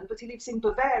Mexican, but he lives in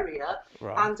Bavaria.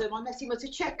 Right. And I met him at a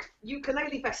Czech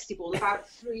ukulele festival about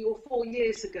 3 or 4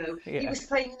 years ago. Yeah. He was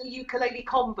playing the ukulele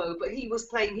combo, but he was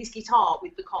playing his guitar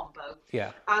with the combo.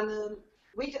 Yeah. And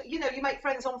you make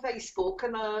friends on Facebook,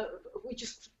 and we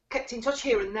just kept in touch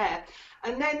here and there.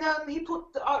 And then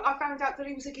I found out that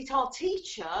he was a guitar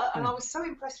teacher, and I was so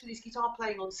impressed with his guitar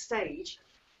playing on stage.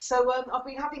 So I've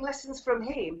been having lessons from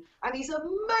him, and he's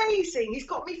amazing. He's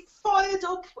got me fired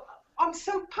up. I'm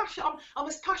so passionate. I'm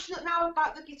as passionate now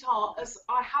about the guitar as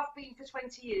I have been for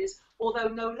 20 years, although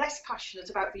no less passionate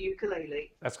about the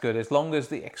ukulele. That's good, as long as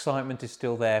the excitement is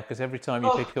still there, because every time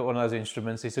you pick up one of those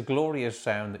instruments, it's a glorious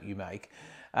sound that you make.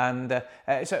 And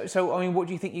so I mean, what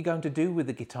do you think you're going to do with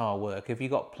the guitar work? Have you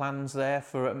got plans there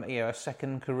for a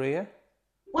second career?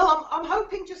 Well, I'm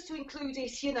hoping just to include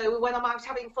it, when I'm out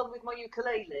having fun with my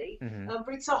ukulele. But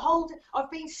it's I've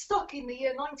been stuck in the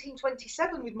year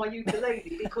 1927 with my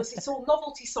ukulele because it's all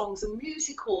novelty songs and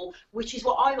music hall, which is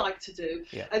what I like to do.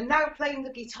 Yeah. And now playing the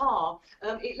guitar,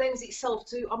 it lends itself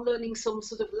to, I'm learning some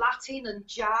sort of Latin and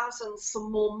jazz and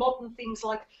some more modern things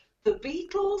like the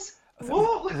Beatles.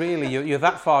 Whoa! Really, you're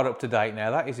that far up to date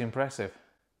now. That is impressive.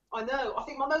 I know. I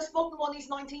think my most modern one is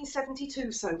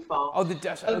 1972 so far.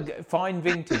 Oh, fine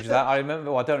vintage. That I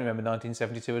remember. Well, I don't remember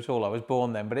 1972 at all. I was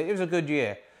born then, but it was a good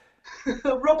year.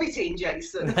 Rub it in,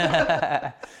 Jason.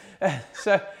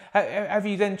 So, have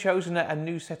you then chosen a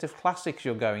new set of classics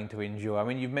you're going to enjoy? I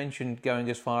mean, you've mentioned going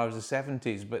as far as the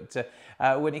 70s, but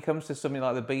when it comes to something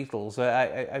like the Beatles,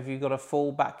 have you got a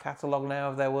full back catalogue now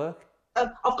of their work?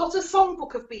 I've got a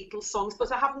songbook of Beatles songs, but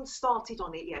I haven't started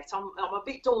on it yet. I'm a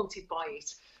bit daunted by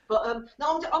it. But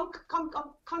no, I'm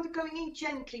kind of going in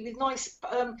gently with nice,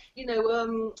 I don't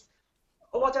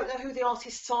know who the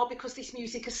artists are because this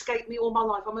music escaped me all my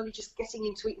life. I'm only just getting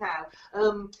into it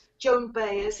now. Joan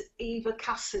Baez, Eva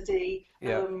Cassidy,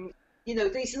 yeah.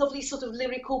 These lovely sort of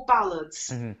lyrical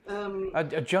ballads.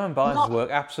 Joan Baez's work,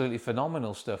 absolutely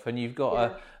phenomenal stuff, and you've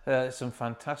got some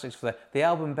fantastic stuff there. The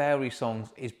album Bowery songs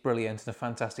is brilliant and a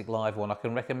fantastic live one. I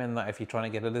can recommend that if you're trying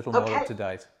to get a little more up to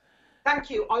date.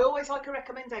 Thank you. I always like a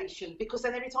recommendation because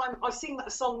then every time I sing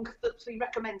that song that's been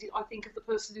recommended, I think of the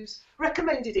person who's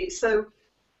recommended it. So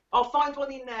I'll find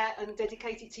one in there and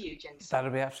dedicate it to you, Jason.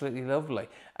 That'll be absolutely lovely.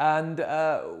 And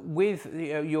with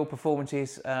your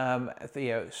performances,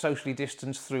 socially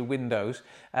distanced through windows,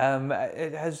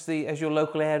 has your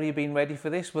local area been ready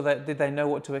for this? Did they know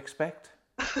what to expect?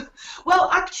 Well,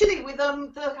 actually, with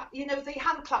the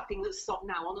hand clapping that stopped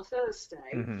now on a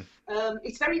Thursday,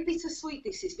 it's very bittersweet.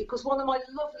 This is because one of my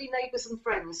lovely neighbours and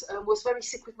friends was very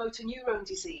sick with motor neurone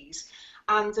disease,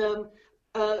 and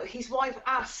his wife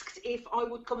asked if I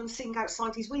would come and sing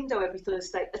outside his window every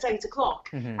Thursday at 8 o'clock,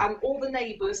 and all the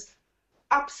neighbours,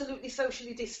 absolutely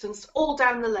socially distanced, all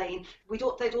down the lane.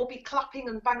 They'd all be clapping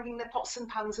and banging their pots and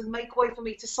pans and make way for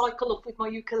me to cycle up with my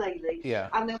ukulele. Yeah.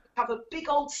 And then we'd have a big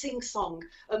old sing-song.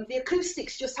 The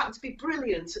acoustics just happened to be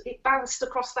brilliant. It bounced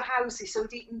across the houses, so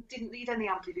it didn't need any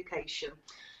amplification.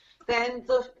 Then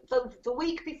the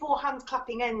week before hand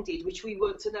clapping ended, which we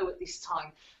weren't to know at this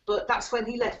time, but that's when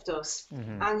he left us.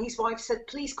 And his wife said,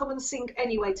 please come and sing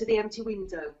anyway to the empty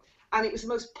window. And it was the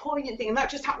most poignant thing, and that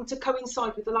just happened to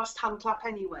coincide with the last hand clap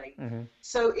anyway.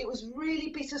 So it was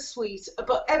really bittersweet,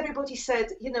 but everybody said,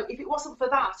 if it wasn't for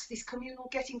that, this communal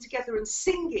getting together and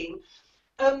singing,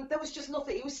 there was just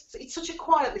nothing. It's such a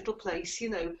quiet little place,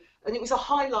 and it was a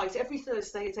highlight every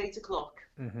Thursday at 8 o'clock.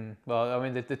 Well, I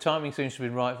mean, the timing seems to be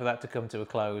right for that to come to a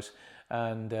close,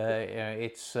 and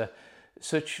it's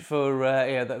such for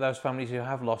those families who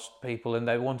have lost people and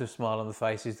they want a smile on the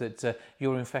faces, that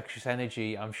your infectious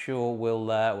energy, I'm sure,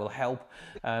 will help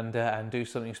and do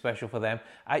something special for them.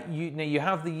 You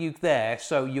have the uke there,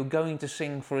 so you're going to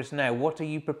sing for us now. What are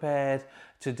you prepared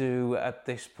to do at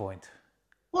this point?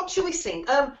 What shall we sing?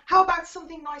 How about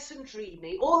something nice and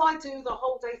dreamy? All I do the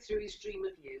whole day through is dream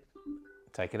of you.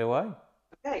 Take it away.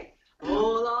 Okay.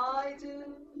 All I do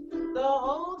the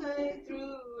whole day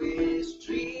through is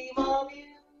dream of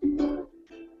you.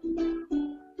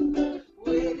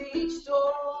 With each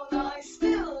dawn I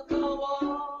still go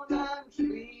on and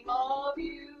dream of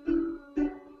you.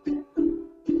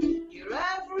 You're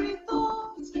every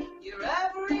thought, you're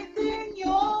everything,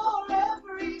 you're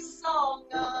every song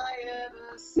I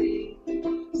ever sing.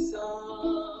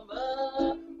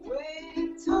 Summer,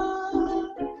 winter,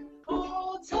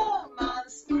 autumn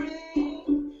and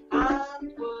spring,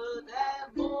 and were there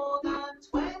more than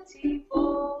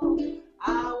 24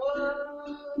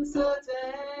 hours a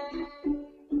day,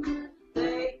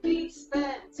 they'd be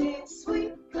spent in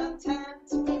sweet content,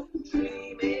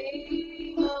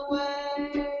 dreaming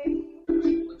away.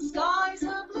 When skies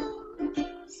are blue,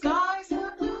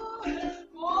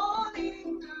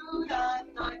 morning, noon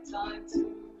and nighttime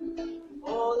too.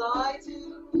 All I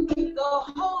do the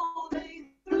whole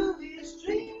day through is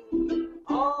dream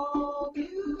of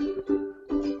you,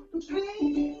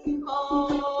 dream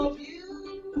of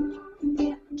you,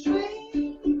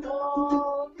 dream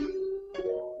of you.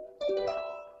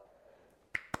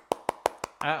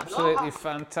 Absolutely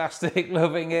fantastic,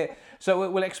 loving it. So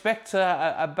we'll expect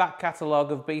a back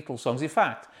catalogue of Beatles songs. In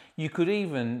fact, you could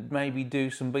even maybe do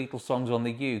some Beatles songs on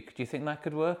the uke. Do you think that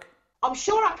could work? I'm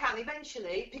sure I can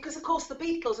eventually, because of course the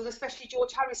Beatles and especially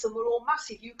George Harrison were all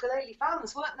massive ukulele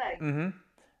fans, weren't they? Mm-hmm.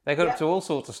 They got up to all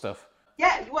sorts of stuff.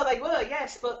 Yeah, well they were,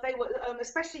 yes, but they were,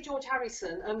 especially George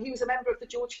Harrison. He was a member of the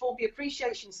George Formby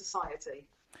Appreciation Society.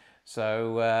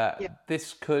 So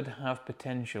this could have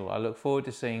potential. I look forward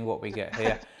to seeing what we get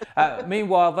here.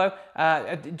 Meanwhile, though,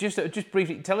 just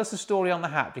briefly, tell us the story on the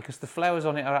hat, because the flowers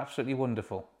on it are absolutely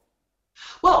wonderful.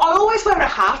 Well, I always wear a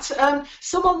hat.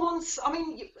 Someone once,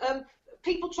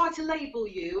 people try to label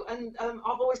you, and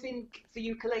I've always been the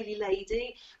ukulele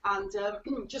lady, and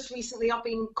just recently I've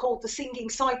been called the singing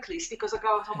cyclist because I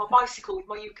go out on my bicycle with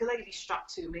my ukulele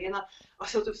strapped to me, and I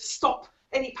sort of stop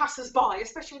any passers-by,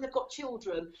 especially when they've got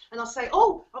children, and I say,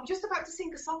 oh, I'm just about to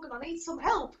sing a song and I need some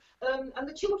help, and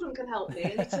the children can help me,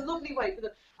 and it's a lovely way for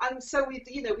them. And so we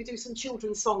do some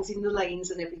children's songs in the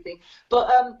lanes and everything. But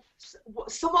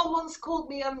someone once called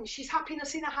me, she's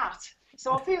happiness in a hat.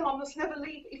 So I feel I must never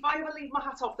leave. If I ever leave my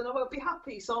hat off, then I won't be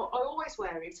happy. So I always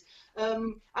wear it.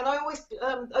 And I always,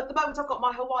 at the moment, I've got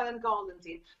my Hawaiian garland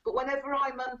in. But whenever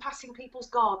I'm passing people's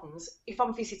gardens, if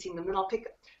I'm visiting them, then I'll pick,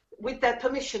 with their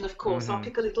permission, of course, I'll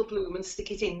pick a little bloom and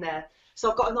stick it in there. So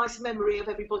I've got a nice memory of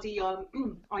everybody I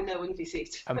know and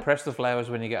visit. And press the flowers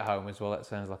when you get home as well. That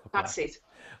sounds like a plan. That's it.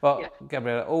 Well, Yeah.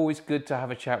 Gabriella, always good to have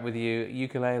a chat with you,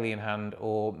 ukulele in hand,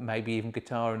 or maybe even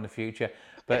guitar in the future.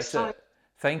 But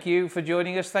thank you for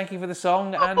joining us. Thank you for the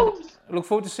song, and I look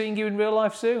forward to seeing you in real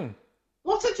life soon.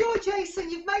 What a joy,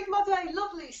 Jason. You've made my day.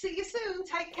 Lovely. See you soon.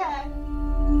 Take care.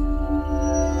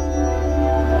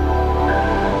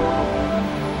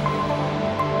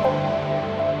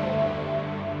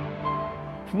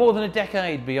 For more than a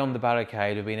decade, Beyond the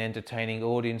Barricade have been entertaining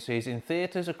audiences in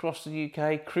theatres across the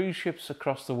UK, cruise ships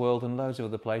across the world, and loads of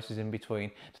other places in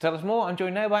between. To tell us more, I'm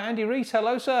joined now by Andy Rees.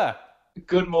 Hello, sir.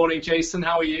 Good morning, Jason.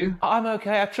 How are you? I'm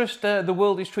okay. I trust the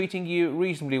world is treating you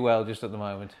reasonably well just at the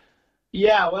moment.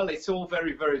 Yeah, well, it's all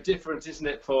very, very different, isn't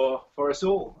it, for us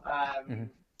all?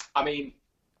 I mean,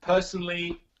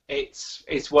 personally,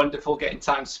 it's wonderful getting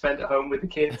time spent at home with the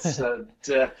kids and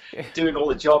doing all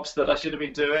the jobs that I should have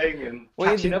been doing and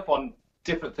catching up on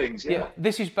different things. Yeah,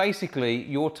 this is basically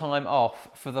your time off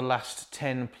for the last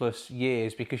 10 plus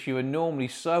years, because you are normally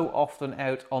so often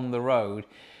out on the road,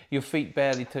 your feet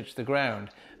barely touch the ground.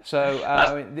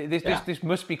 So this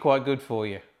must be quite good for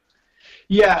you.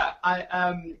 Yeah,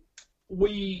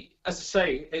 as I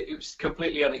say, it was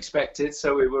completely unexpected.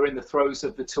 So we were in the throes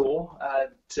of the tour,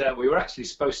 and we were actually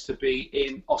supposed to be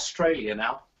in Australia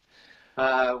now.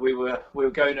 We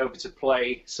were going over to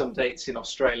play some dates in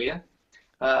Australia.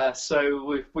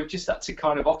 So we've just had to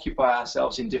kind of occupy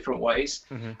ourselves in different ways,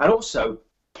 and also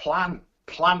plan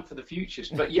for the futures.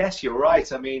 But yes, you're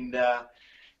right. I mean,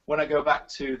 when I go back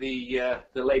to the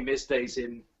Les Mis days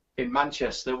in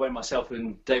Manchester, when myself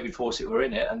and David Fawcett were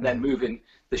in it, and then moving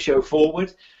the show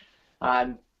forward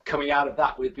and coming out of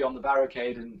that with Beyond the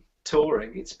Barricade and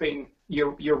touring, it's been,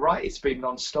 you're right, it's been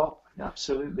non-stop.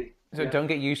 Absolutely. So don't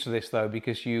get used to this though,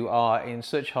 because you are in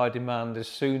such high demand. As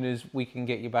soon as we can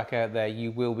get you back out there,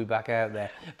 you will be back out there.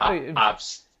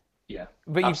 Yeah,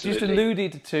 but you've just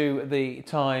alluded to the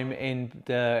time in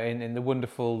the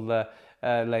wonderful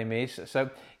Les Mis. So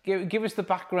give us the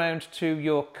background to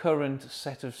your current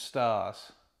set of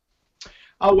stars.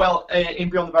 Oh well, in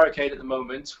Beyond the Barricade at the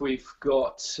moment, we've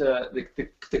got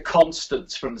the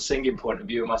constants from the singing point of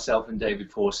view of myself and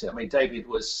David Forrest. I mean, David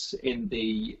was in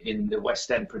the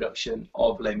West End production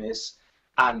of Les Mis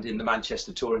and in the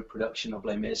Manchester touring production of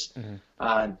Les Mis,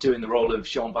 doing the role of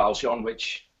Jean Valjean,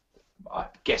 which I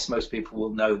guess most people will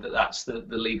know that that's the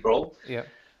lead role. Yeah.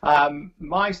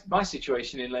 My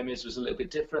situation in Les Mis was a little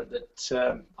bit different.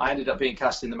 That I ended up being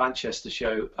cast in the Manchester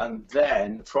show, and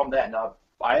then from then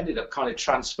I ended up kind of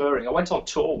transferring. I went on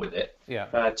tour with it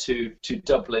to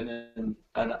Dublin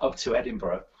and up to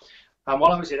Edinburgh. And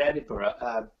while I was in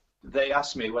Edinburgh, they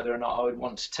asked me whether or not I would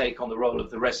want to take on the role of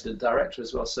the resident director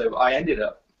as well. So I ended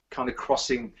up kind of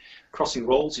crossing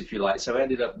roles, if you like. So I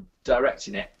ended up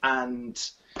directing it and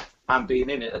being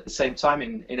in it at the same time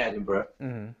in Edinburgh.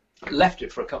 Mm-hmm. Left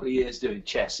it for a couple of years doing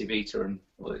Chess, Evita,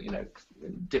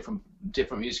 and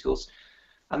different musicals.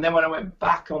 And then when I went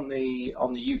back on the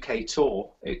UK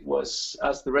tour, it was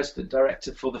as the resident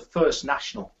director for the first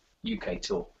national UK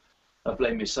tour of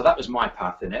Les Mis. So that was my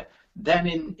path in it. Then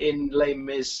in Les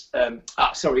Mis, Beyond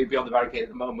the Barricade at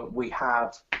the moment, we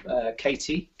have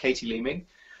Katie Leeming,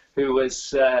 who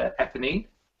was Eponine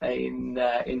in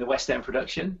the West End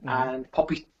production, and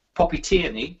Poppy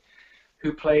Tierney,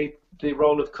 who played the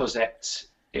role of Cosette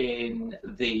in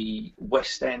the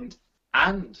West End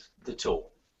and the tour.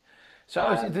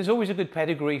 So there's always a good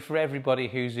pedigree for everybody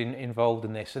who's involved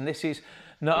in this, and this is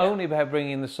not only about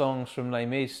bringing the songs from Les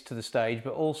Mis to the stage,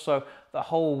 but also the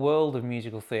whole world of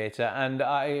musical theatre,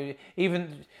 and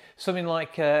even something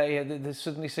like the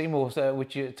Suddenly Seymour's,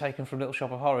 which are taken from Little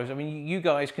Shop of Horrors. I mean, you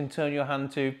guys can turn your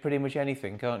hand to pretty much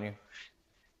anything, can't you?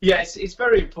 Yes, it's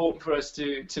very important for us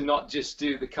to not just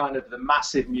do the kind of the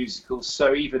massive musicals.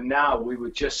 So even now, we were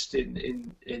just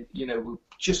we're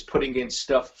just putting in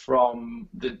stuff from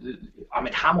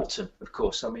Hamilton, of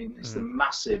course. I mean, it's the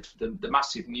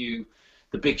massive new,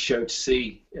 the big show to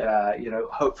see.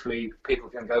 Hopefully people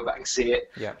can go back and see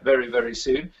it very, very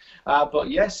soon.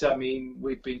 But yes, I mean,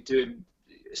 we've been doing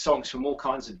songs from all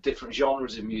kinds of different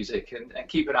genres of music and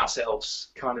keeping ourselves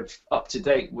kind of up to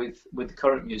date with the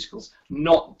current musicals,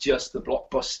 not just the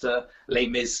blockbuster Les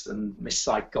Mis and Miss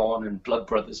Saigon and Blood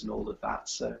Brothers and all of that.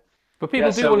 So, but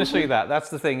people do want to see that. That's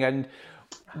the thing, and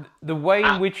the way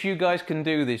in which you guys can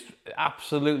do this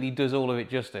absolutely does all of it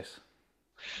justice.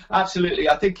 Absolutely.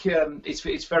 I think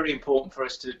it's very important for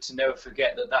us to never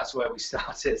forget that that's where we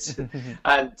started.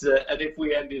 and if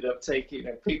we ended up taking,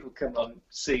 people come on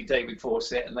see David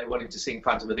Forrest and they wanted to sing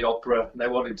Phantom of the Opera and they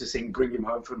wanted to sing Bring Him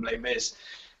Home from Les Mis.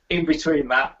 In between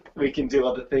that, we can do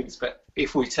other things. But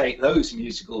if we take those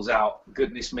musicals out,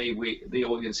 goodness me, the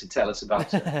audience would tell us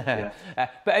about it. Yeah.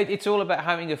 But it's all about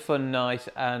having a fun night,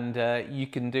 and you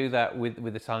can do that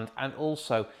with the talent, and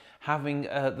also having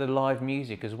the live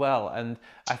music as well, and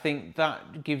I think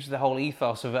that gives the whole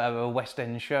ethos of a West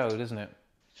End show, doesn't it?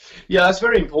 Yeah, that's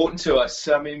very important to us.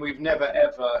 I mean, we've never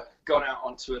ever gone out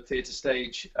onto a theatre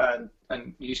stage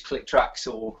and used click tracks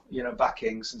or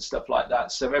backings and stuff like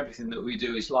that. So everything that we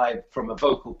do is live from a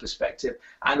vocal perspective,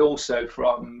 and also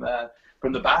from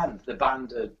the band. The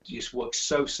band just works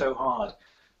so hard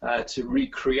to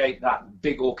recreate that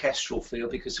big orchestral feel,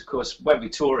 because of course when we're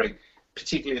touring,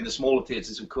 particularly in the smaller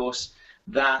theatres, of course,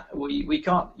 that you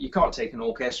can't take an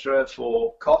orchestra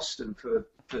for cost and for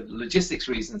logistics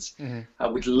reasons.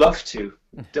 We'd love to.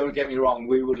 Don't get me wrong,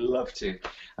 we would love to,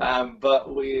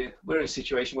 but we're in a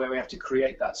situation where we have to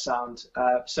create that sound.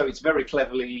 So it's very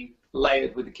cleverly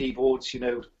layered with the keyboards,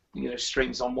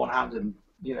 strings on one hand and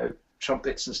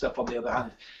trumpets and stuff on the other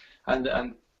hand,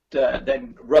 and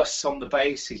then Russ on the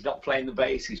bass. He's not playing the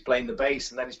bass, he's playing the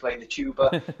bass, and then he's playing the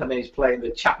tuba, and then he's playing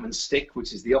the Chapman stick,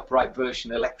 which is the upright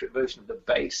version, electric version of the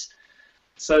bass.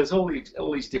 So there's all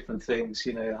these different things.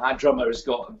 Our drummer has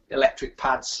got electric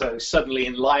pads, so suddenly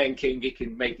in Lion King he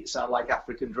can make it sound like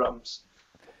African drums.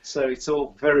 So it's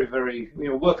all very, very,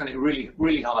 work on it really,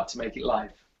 really hard to make it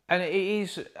live. And it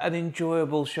is an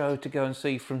enjoyable show to go and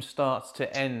see from start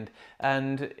to end.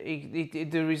 And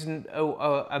there isn't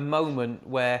a moment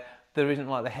where there isn't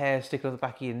like the hair sticking on the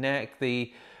back of your neck,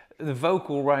 the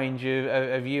vocal range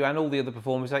of you and all the other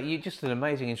performers. Like, you're just an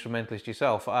amazing instrumentalist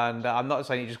yourself. And I'm not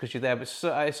saying it just because you're there, but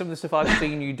some of the stuff I've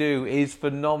seen you do is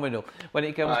phenomenal when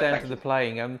it comes down to the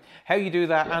playing. How you do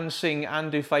that and sing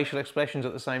and do facial expressions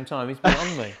at the same time is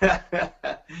beyond me.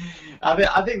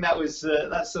 I think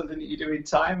that's something that you do in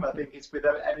time. I think it's with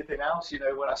anything else.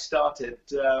 When I started,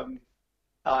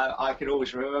 I can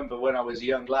always remember when I was a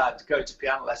young lad going to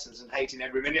piano lessons and hating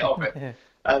every minute of it.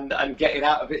 And getting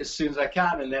out of it as soon as I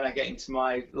can, and then I get into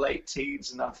my late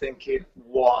teens and I'm thinking,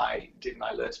 why didn't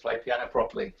I learn to play piano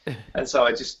properly? And so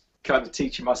I just kind of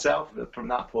teaching myself from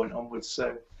that point onwards.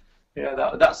 So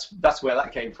Yeah, that's where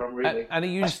that came from, really. And are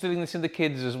you instilling this in the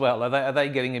kids as well? Are they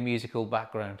getting a musical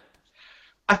background?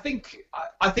 I think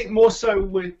more so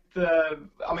with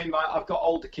I mean, I've got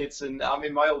older kids, and I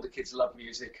mean my older kids love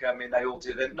music. I mean they all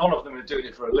do. None of them are doing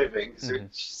it for a living,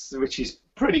 which is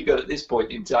pretty good at this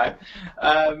point in time.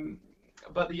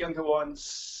 But the younger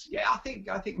ones, yeah, I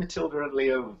think Matilda and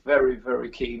Leo are very, very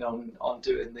keen on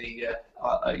doing the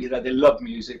you know, they love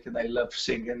music and they love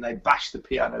singing. They bash the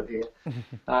piano here,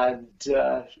 and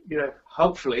you know,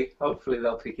 hopefully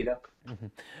they'll pick it up.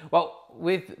 Well,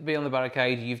 with Beyond the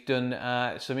Barricade, you've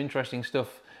done some interesting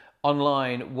stuff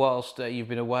online whilst you've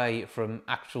been away from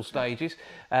actual stages,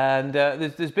 and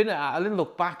there's been a little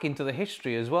look back into the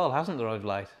history as well, hasn't there, of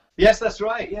late? Yes, that's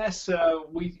right. Yes,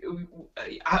 we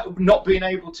not being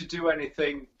able to do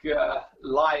anything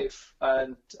live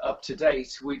and up to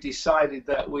date, we decided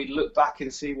that we'd look back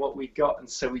and see what we got, and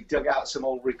so we dug out some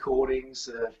old recordings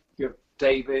of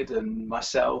David and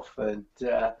myself, and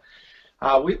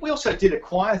we also did a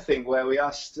choir thing where we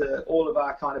asked all of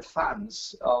our kind of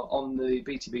fans on the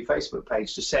BTB Facebook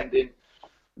page to send in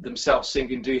themselves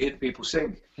singing "Do You Hear the People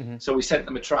Sing?" So we sent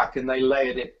them a track and they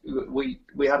layered it. We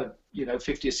had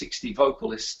 50 or 60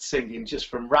 vocalists singing just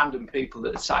from random people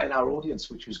that had sat in our audience,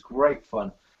 which was great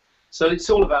fun. So it's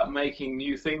all about making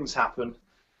new things happen.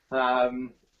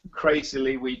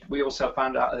 Crazily, we also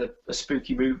found out a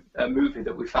spooky movie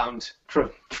that we found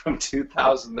from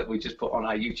 2000 that we just put on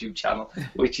our YouTube channel,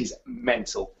 which is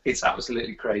mental. It's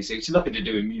absolutely crazy. It's nothing to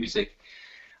do with music.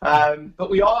 But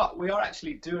we are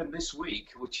actually doing this week,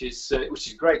 which is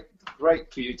great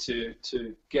for you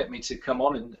to get me to come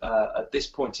on at this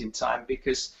point in time,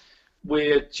 because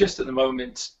we're just at the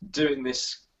moment doing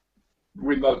this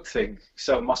remote thing.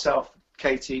 So myself,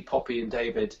 Katie, Poppy, and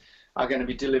David are going to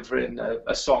be delivering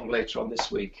a song later on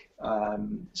this week.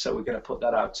 So we're going to put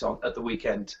that out at the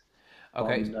weekend.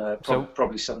 Okay, on,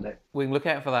 probably Sunday. We can look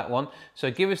out for that one.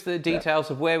 So give us the details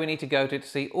of where we need to go to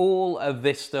see all of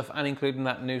this stuff, and including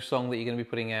that new song that you're going to be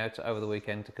putting out over the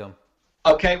weekend to come.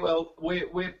 Okay, well,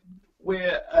 we're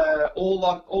all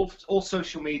on all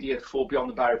social media for Beyond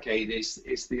the Barricade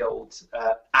is the old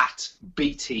at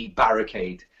BT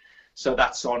Barricade. So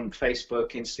that's on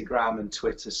Facebook, Instagram, and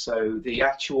Twitter. So the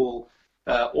actual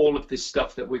all of this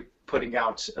stuff that we're putting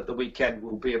out at the weekend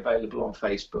will be available on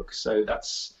Facebook. So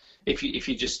that's if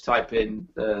you just type in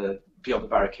Beyond the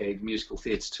Barricade Musical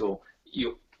Theatre Tour,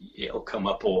 it'll come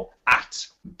up, or at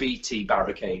BT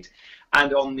Barricade.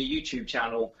 And on the YouTube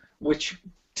channel, which,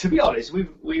 to be honest,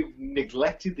 we've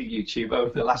neglected the YouTube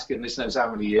over the last goodness knows how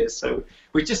many years, so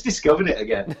we just discovered it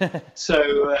again.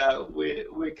 So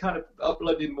we're kind of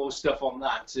uploading more stuff on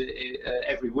that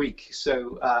every week.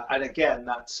 So and again,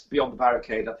 that's Beyond the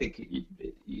Barricade. I think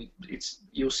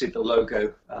you'll see the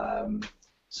logo.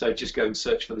 So just go and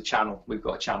search for the channel. We've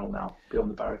got a channel now, Beyond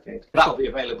the Barricade. That'll be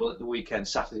available at the weekend,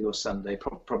 Saturday or Sunday,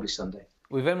 probably Sunday.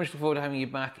 We very much look forward to having you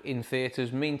back in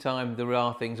theatres. Meantime, there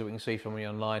are things that we can see from you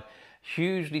online.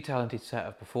 Hugely talented set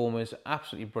of performers,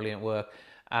 absolutely brilliant work,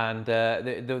 and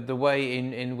the way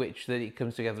in which that it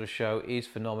comes together, a show, is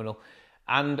phenomenal.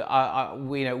 And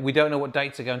we don't know what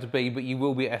dates are going to be, but you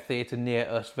will be at a theatre near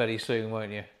us very soon,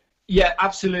 won't you? Yeah,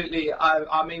 absolutely.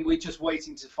 I mean, we're just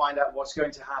waiting to find out what's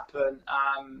going to happen.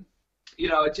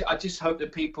 I just hope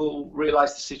that people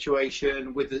realise the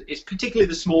situation it's particularly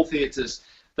the small theatres,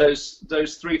 those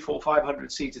 300, 400,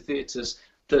 500 seater theatres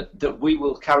that we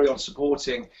will carry on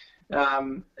supporting.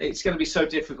 It's going to be so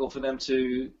difficult for them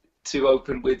to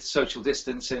open with social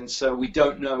distancing, so we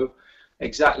don't know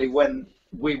exactly when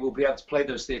we will be able to play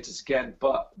those theatres again,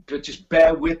 but just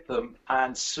bear with them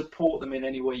and support them in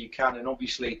any way you can. And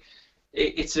obviously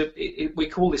we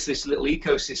call this little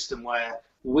ecosystem where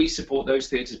we support those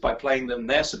theatres by playing them.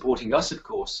 They're supporting us, of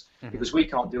course, because we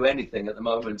can't do anything at the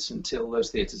moment until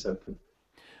those theatres open.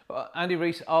 Well, Andy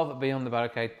Rees of Beyond the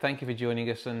Barricade, thank you for joining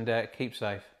us, and keep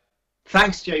safe.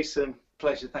 Thanks, Jason.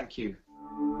 Pleasure. Thank you.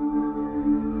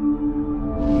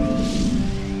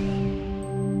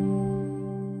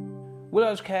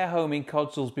 Willow's Care Home in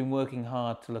Codsall's been working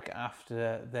hard to look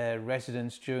after their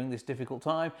residents during this difficult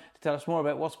time. To tell us more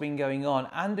about what's been going on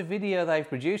and a video they've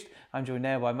produced, I'm joined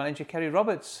now by manager Kerry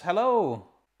Roberts. Hello.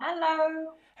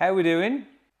 Hello. How are we doing?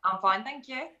 I'm fine, thank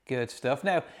you. Good stuff.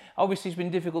 Now, obviously it's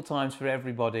been difficult times for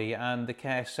everybody, and the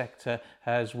care sector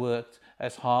has worked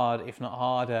as hard, if not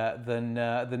harder,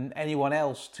 than anyone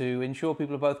else to ensure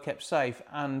people are both kept safe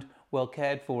and well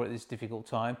cared for at this difficult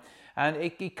time. And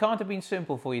it can't have been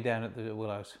simple for you down at the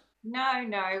Willows. No.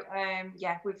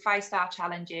 Yeah, we've faced our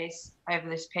challenges over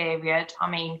this period. I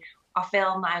mean, I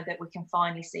feel now that we can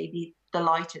finally see the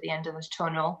light at the end of the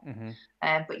tunnel.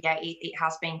 But yeah, it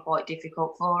has been quite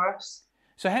difficult for us.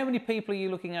 So how many people are you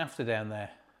looking after down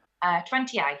there?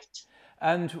 28.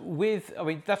 And with, I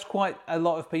mean, that's quite a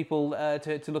lot of people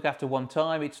to look after one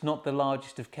time. It's not the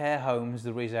largest of care homes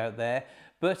there is out there,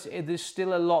 but there's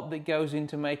still a lot that goes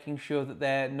into making sure that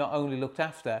they're not only looked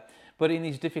after, but in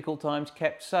these difficult times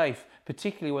kept safe,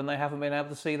 particularly when they haven't been able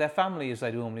to see their family as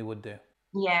they normally would do.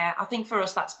 Yeah, I think for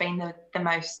us that's been the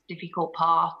most difficult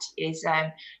part, is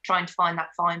trying to find that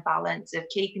fine balance of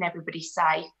keeping everybody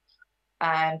safe,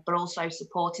 but also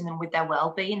supporting them with their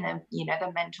well-being and, you know,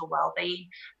 their mental well-being,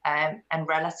 and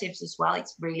relatives as well.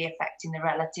 It's really affecting the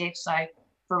relatives. So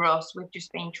for us, we've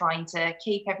just been trying to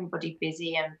keep everybody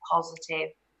busy and positive,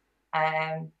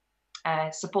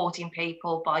 supporting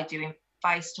people by doing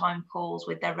FaceTime calls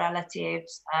with their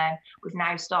relatives. We've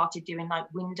now started doing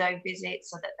like window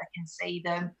visits so that they can see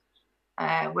them.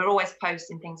 We're always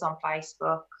posting things on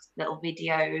Facebook, little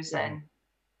videos and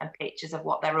pictures of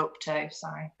what they're up to. So,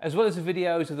 as well as the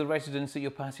videos of the residents that you're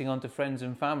passing on to friends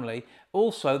and family,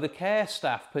 also the care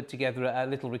staff put together a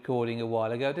little recording a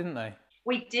while ago, didn't they?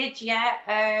 We did,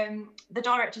 yeah. The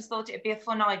directors thought it'd be a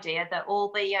fun idea that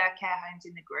all the care homes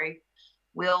in the group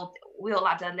we'll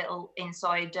add a little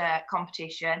inside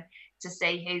competition to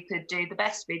see who could do the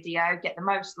best video, get the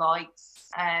most likes.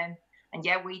 And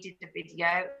yeah, we did the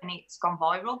video and it's gone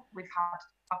viral. We've had,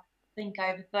 I think,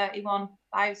 over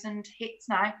 31,000 hits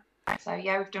now. So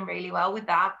yeah, we've done really well with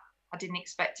that. I didn't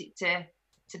expect it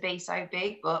to be so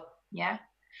big, but yeah.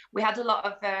 We had a lot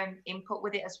of input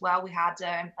with it as well. We had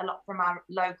a lot from our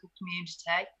local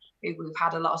community, who we've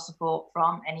had a lot of support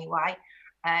from anyway.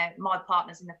 My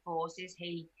partner's in the forces,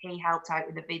 he helped out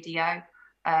with the video.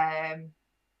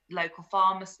 Local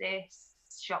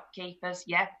pharmacists, shopkeepers,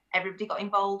 yeah, everybody got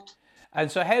involved. And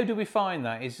so how do we find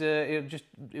that?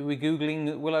 Are we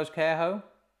Googling Willow's Care Home?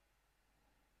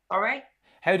 Sorry?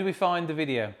 How do we find the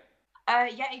video?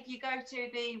 Yeah, if you go to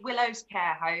the Willow's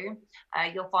Care Home,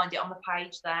 you'll find it on the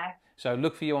page there. So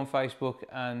look for you on Facebook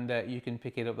and you can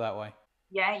pick it up that way.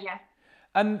 Yeah, yeah.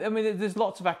 And I mean, there's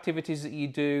lots of activities that you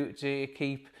do to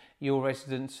keep your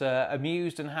residents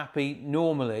amused and happy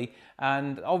normally,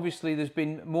 and obviously there's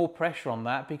been more pressure on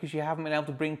that because you haven't been able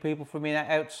to bring people from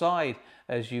outside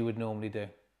as you would normally do.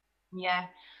 Yeah,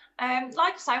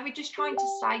 like I say, we're just trying to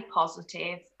stay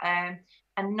positive and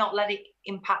not let it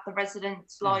impact the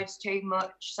residents' lives too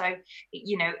much. So,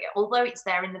 you know, although it's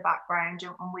there in the background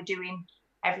and we're doing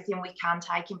everything we can,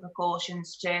 taking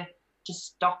precautions to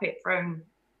stop it from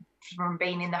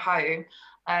being in the home,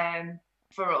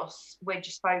 for us, we're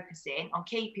just focusing on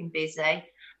keeping busy.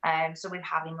 So we're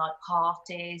having like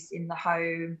parties in the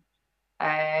home.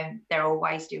 They're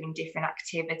always doing different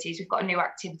activities. We've got a new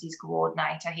activities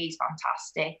coordinator. He's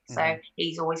fantastic. So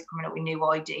he's always coming up with new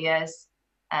ideas.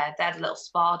 They had a little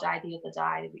spa day the other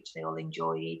day, which they all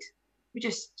enjoyed. We're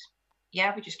just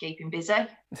keeping busy.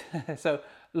 So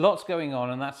lots going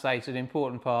on, and that's an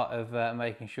important part of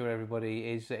making sure everybody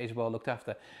is well looked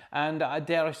after. And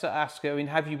dare I ask, I mean,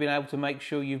 have you been able to make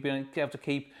sure you've been able to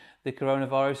keep the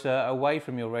coronavirus away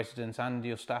from your residents and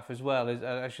your staff as well?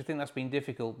 I should think that's been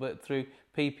difficult, but through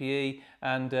PPE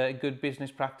and good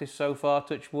business practice so far,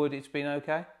 touch wood, it's been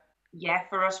okay? Yeah,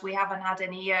 for us, we haven't had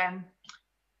any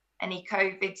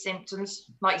COVID symptoms,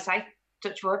 like you say,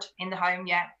 touch wood, in the home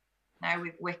yet. No,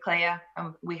 we're clear,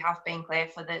 and we have been clear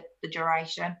for the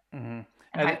duration. And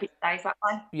hope it stays that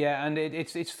way. Yeah, and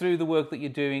it's through the work that you're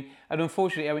doing, and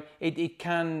unfortunately, I mean, it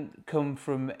can come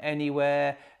from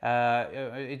anywhere.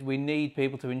 We need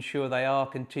people to ensure they are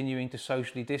continuing to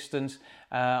socially distance.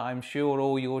 I'm sure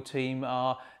all your team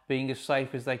are being as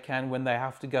safe as they can when they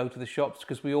have to go to the shops,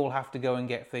 because we all have to go and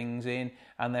get things in,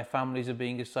 and their families are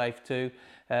being as safe too,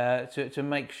 to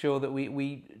make sure that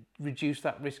we reduce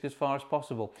that risk as far as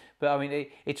possible. But I mean,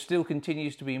 it still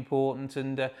continues to be important,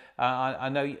 and I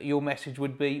know your message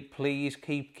would be, please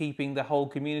keep keeping the whole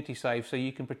community safe so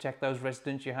you can protect those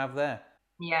residents you have there.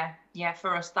 Yeah,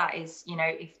 for us that is, you know,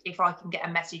 if I can get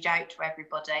a message out to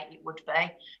everybody, it would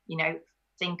be, you know,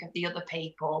 think of the other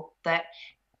people that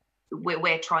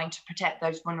we're trying to protect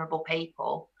those vulnerable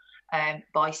people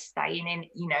by staying in,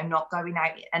 you know, not going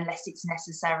out unless it's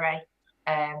necessary.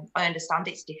 I understand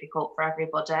it's difficult for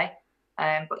everybody,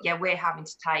 but yeah, we're having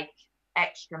to take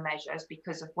extra measures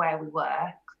because of where we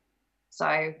work.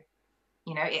 So,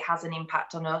 you know, it has an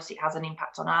impact on us, it has an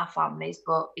impact on our families,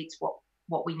 but it's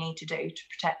what we need to do to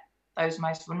protect those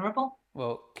most vulnerable.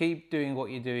 Well, keep doing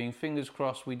what you're doing. Fingers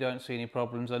crossed we don't see any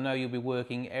problems. I know you'll be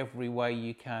working every way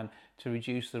you can to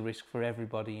reduce the risk for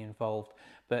everybody involved.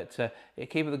 But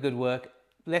keep up the good work.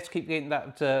 Let's keep getting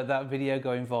that video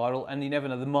going viral. And you never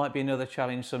know, there might be another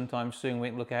challenge sometime soon we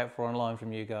can look out for online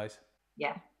from you guys.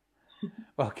 Yeah.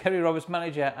 Well, Well, Kerry Roberts,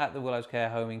 manager at the Willows Care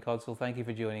Home in Codsall, thank you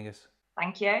for joining us.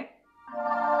 Thank you.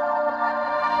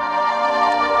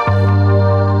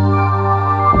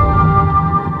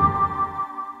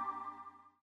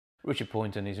 Richard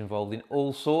Poynton is involved in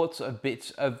all sorts of bits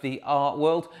of the art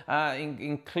world,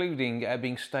 including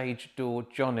being stage door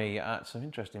Johnny at some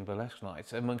interesting burlesque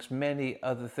nights, amongst many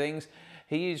other things.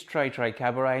 He is Trey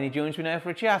Cabaret, and he joins me now for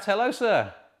a chat. Hello,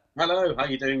 sir. Hello, how are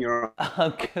you doing? You're all right?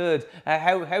 I'm good.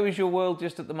 How is your world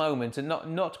just at the moment, and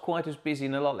not quite as busy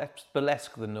and a lot less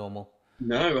burlesque than normal?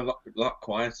 No, a lot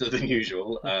quieter than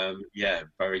usual. Yeah,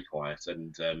 very quiet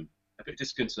and a bit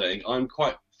disconcerting. I'm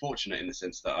quite fortunate in the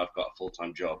sense that I've got a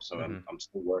full-time job, so I'm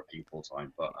still working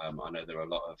full-time. But I know there are a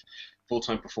lot of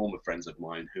full-time performer friends of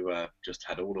mine who just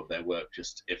had all of their work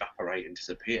just evaporate and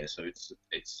disappear. So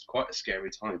it's quite a scary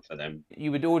time for them.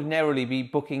 You would ordinarily be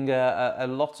booking a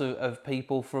lot of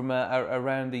people from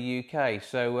around the UK,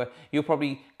 so you're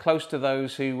probably close to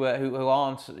those who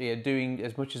aren't doing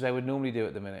as much as they would normally do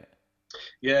at the minute.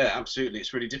 Yeah, absolutely.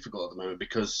 It's really difficult at the moment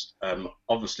because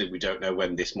obviously we don't know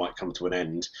when this might come to an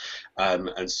end,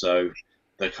 and so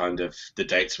the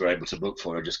dates we're able to book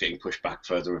for are just getting pushed back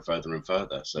further and further and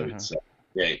further. So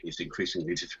it's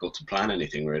increasingly difficult to plan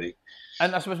anything really.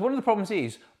 And I suppose one of the problems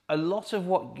is a lot of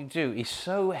what you do is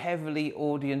so heavily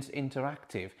audience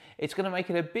interactive. It's going to make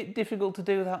it a bit difficult to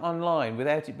do that online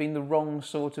without it being the wrong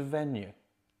sort of venue.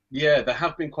 Yeah, there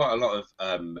have been quite a lot of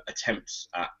attempts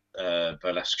at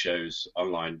burlesque shows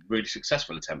online, really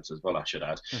successful attempts as well, I should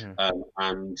add. I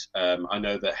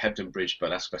know that Hebden Bridge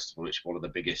Burlesque Festival, which is one of the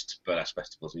biggest burlesque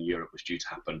festivals in Europe, was due to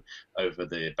happen over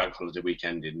the bank holiday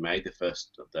weekend in May,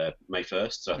 May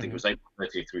 1st. So I think it was April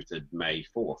 30th through to May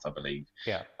 4th, I believe.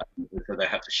 Yeah. So they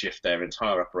had to shift their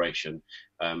entire operation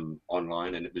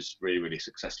online, and it was really, really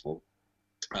successful.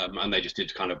 And they just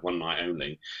did kind of one night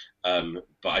only.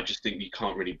 But I just think you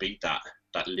can't really beat that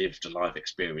lived live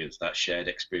experience, that shared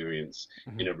experience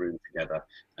in a room together.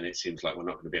 And it seems like we're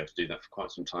not going to be able to do that for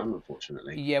quite some time,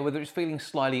 unfortunately. Yeah, whether it's feeling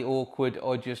slightly awkward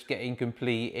or just getting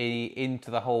completely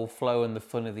into the whole flow and the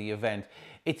fun of the event.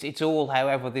 It's all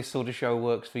however this sort of show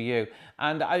works for you.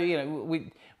 And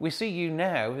we see you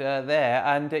now there,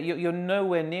 and you're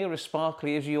nowhere near as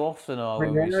sparkly as you often are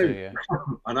when we see you.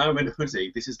 I know I'm in a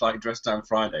hoodie. This is like Dress Down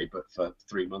Friday, but for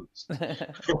 3 months.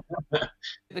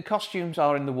 The costumes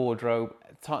are in the wardrobe.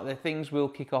 The things will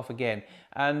kick off again.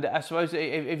 And I suppose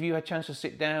if you had a chance to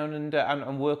sit down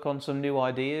and work on some new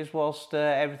ideas whilst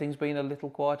everything's been a little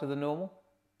quieter than normal?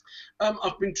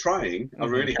 I've been trying. I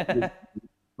really have been.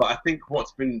 But I think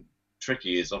what's been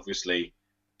tricky is obviously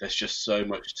there's just so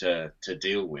much to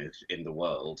deal with in the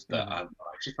world that I've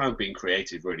actually found being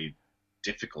creative really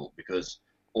difficult, because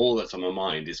all that's on my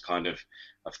mind is kind of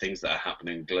things that are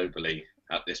happening globally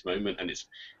at this moment, and it's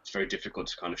very difficult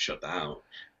to kind of shut that out.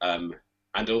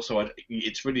 And also,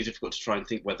 it's really difficult to try and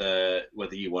think whether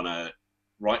you want to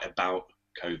write about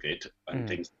COVID and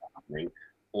things that are happening,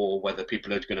 or whether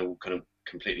people are going to kind of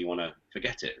completely want to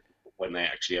forget it when they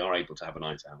actually are able to have a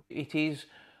night out. It is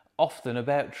often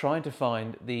about trying to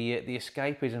find the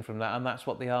escapism from that, and that's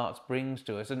what the arts brings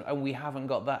to us, and we haven't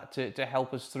got that to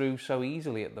help us through so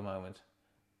easily at the moment.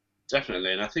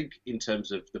 Definitely, and I think in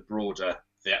terms of the broader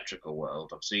theatrical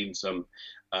world, I've seen some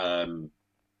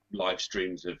live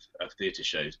streams of theatre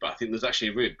shows, but I think there's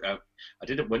actually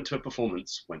went to a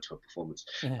performance by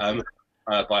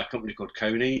a company called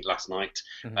Coney last night,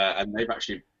 and they've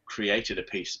actually created a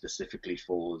piece specifically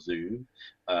for Zoom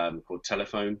called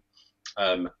Telephone,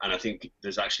 and I think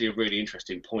there's actually a really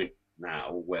interesting point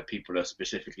now where people are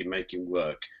specifically making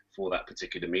work for that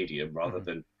particular medium rather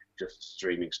than just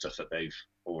streaming stuff that they've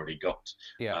already got.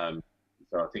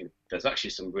 So I think there's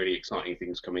actually some really exciting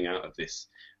things coming out of this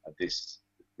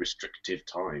restrictive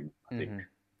time, I think.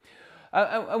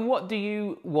 And what do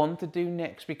you want to do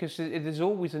next? Because there's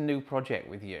always a new project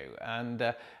with you. And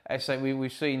as I say,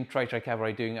 we've seen Trey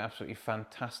Cabaret doing absolutely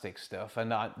fantastic stuff,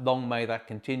 and long may that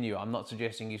continue. I'm not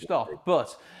suggesting you stop,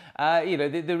 but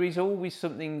there is always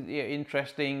something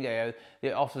interesting.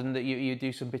 Often that you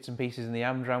do some bits and pieces in the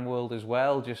Amdram world as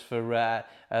well, just for a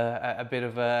bit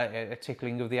of a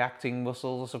tickling of the acting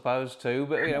muscles, I suppose, too.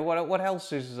 But what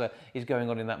else is going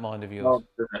on in that mind of yours? Well,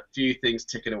 there's a few things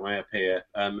ticking away up here.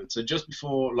 So just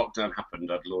before lockdown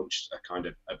happened, I'd launched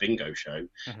a bingo show,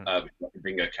 a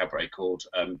bingo cabaret called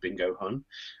Bingo Hun,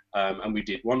 and we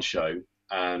did one show,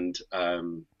 and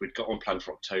we'd got one planned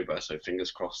for October, so fingers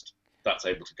crossed that's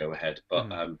able to go ahead. But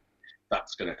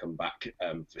that's going to come back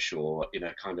for sure in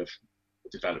a kind of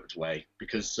developed way,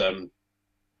 because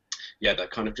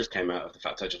that kind of just came out of the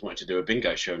fact I just wanted to do a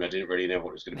bingo show and I didn't really know what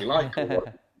it was going to be like.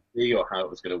 be or how it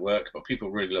was going to work, but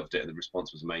people really loved it and the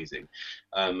response was amazing.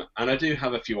 And I do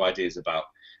have a few ideas about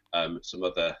some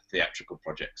other theatrical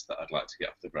projects that I'd like to get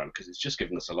off the ground, because it's just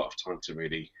given us a lot of time to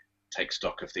really take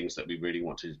stock of things that we really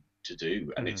want to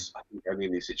do. And it's, I think, only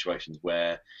in these situations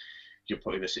where you're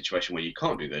put in a situation where you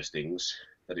can't do those things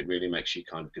that it really makes you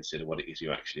kind of consider what it is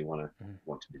you actually want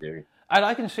to be doing. And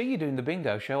I can see you doing the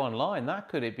bingo show online. That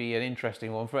could it be an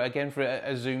interesting one for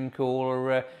a Zoom call,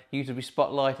 or you to be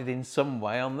spotlighted in some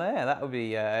way on there. That would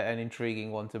be an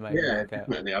intriguing one to make. Yeah,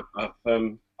 definitely.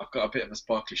 I've got a bit of a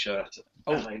sparkly shirt.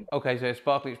 Oh, okay. So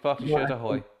sparkly shirt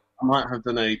ahoy. I might have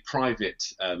done a private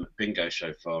bingo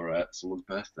show for someone's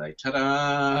birthday.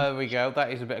 Ta-da! There we go.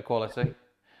 That is a bit of quality.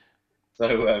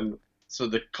 So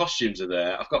the costumes are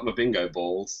there. I've got my bingo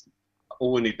balls.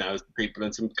 All we need now is the people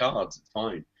and some cards. It's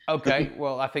fine. Okay,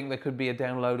 well, I think there could be a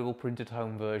downloadable printed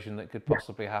home version that could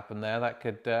possibly happen there.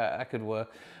 That could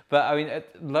work. But I mean,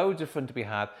 loads of fun to be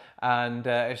had, and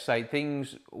as I say,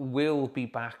 things will be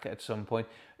back at some point.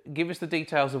 Give us the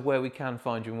details of where we can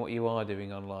find you and what you are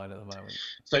doing online at the moment.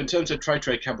 So in terms of Tray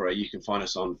Cabaret, you can find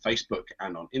us on Facebook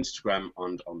and on Instagram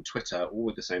and on Twitter, all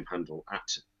with the same handle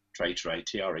at Tray,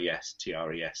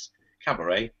 TRES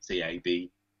Cabaret, CABARET,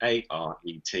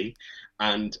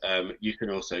 and you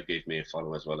can also give me a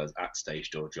follow as well as at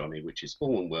Stage Door Johnny, which is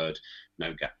all one word,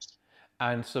 no gaps.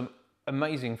 And some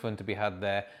amazing fun to be had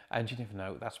there, and you never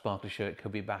know, that sparkly shirt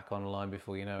could be back online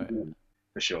before you know it.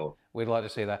 For sure. We'd like to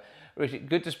see that. Richard,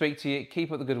 good to speak to you.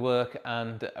 Keep up the good work,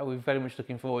 and we're very much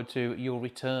looking forward to your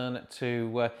return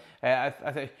to I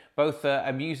think both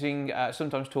amusing,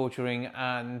 sometimes torturing,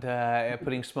 and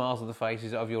putting smiles on the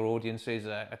faces of your audiences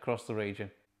across the region.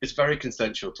 It's very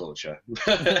consensual torture.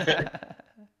 Perfect.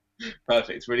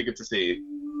 It's really good to see you.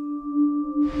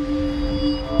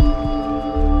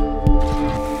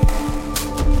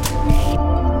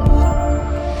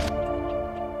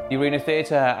 The Arena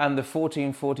Theatre and the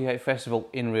 1448 Festival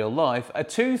in real life are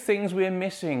two things we're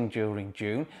missing during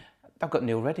June. I've got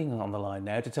Neil Redding on the line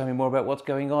now to tell me more about what's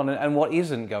going on and what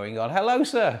isn't going on. Hello,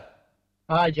 sir.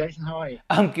 Hi, Jason. How are you?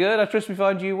 I'm good. I trust we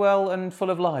find you well and full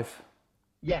of life.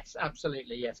 Yes,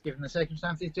 absolutely. Yes, given the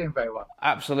circumstances, doing very well.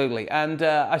 Absolutely. And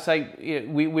I say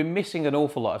we're missing an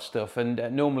awful lot of stuff. And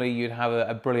normally you'd have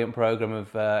a brilliant programme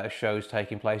of shows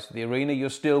taking place at the Arena. You're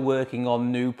still working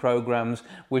on new programmes,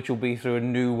 which will be through a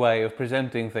new way of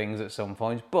presenting things at some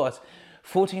point. But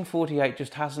 1448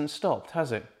 just hasn't stopped,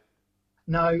 has it?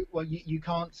 No, well, you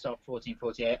can't stop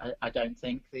 1448. I don't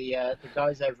think. The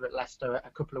guys over at Leicester, a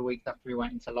couple of weeks after we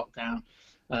went into lockdown,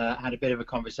 had a bit of a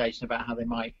conversation about how they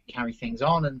might carry things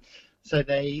on, and so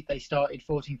they started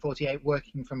 1448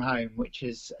 working from home, which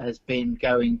has been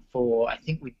going for, I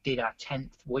think we did our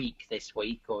 10th week this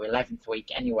week, or 11th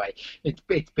week anyway. It's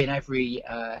been every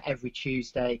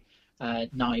Tuesday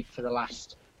night for the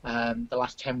last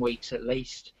 10 weeks at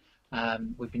least.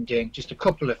 We've been doing just a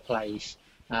couple of plays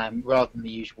rather than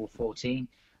the usual 14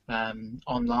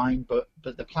 online, but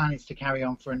the plan is to carry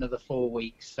on for another 4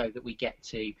 weeks so that we get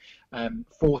to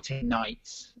 14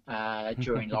 nights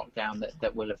during lockdown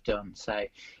that we'll have done. So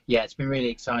yeah, it's been really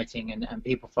exciting, and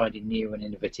people finding new and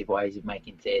innovative ways of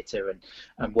making theatre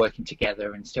and working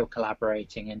together and still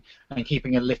collaborating and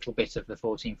keeping a little bit of the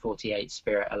 1448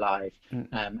 spirit alive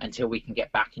until we can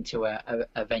get back into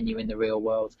a venue in the real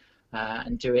world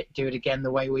and do it again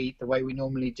the way we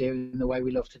normally do and the way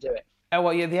we love to do it. Oh,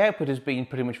 well, yeah, the output has been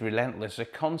pretty much relentless, a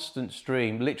constant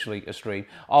stream, literally a stream,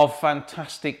 of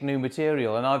fantastic new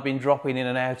material, and I've been dropping in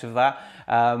and out of that,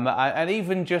 and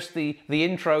even just the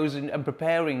intros and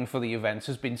preparing for the events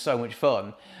has been so much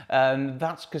fun, and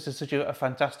that's because there's such a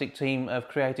fantastic team of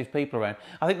creative people around.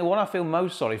 I think the one I feel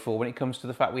most sorry for when it comes to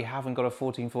the fact we haven't got a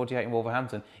 1448 in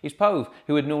Wolverhampton is Pove,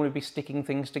 who would normally be sticking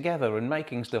things together and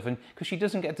making stuff, and because she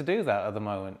doesn't get to do that at the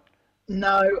moment.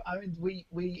 No, I mean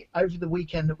we over the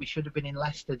weekend that we should have been in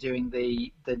Leicester doing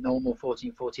the normal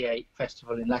 1448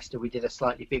 festival in Leicester, we did a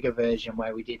slightly bigger version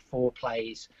where we did 4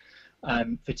 plays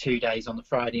for 2 days on the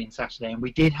Friday and Saturday, and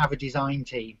we did have a design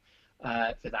team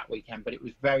for that weekend, but it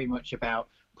was very much about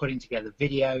putting together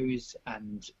videos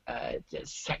and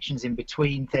sections in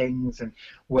between things and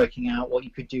working out what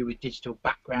you could do with digital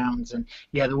backgrounds. And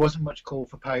yeah, there wasn't much call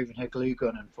for Pove and her glue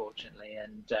gun, unfortunately,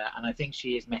 and I think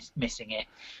she is missing it.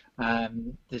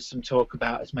 There's some talk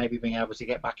about us maybe being able to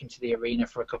get back into the arena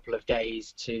for a couple of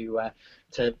days to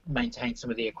maintain some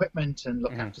of the equipment and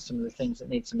look after some of the things that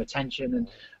need some attention. And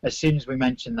as soon as we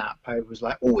mentioned that, Pove was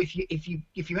like, "Oh, if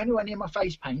you're anywhere near my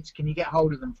face paints, can you get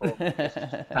hold of them for me?"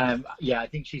 Yeah, I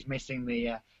think she's missing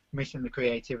the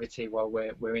creativity while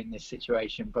we're in this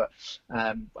situation, but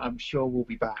I'm sure we'll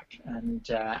be back, and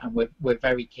we're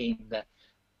very keen that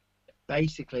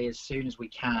basically, as soon as we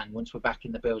can, once we're back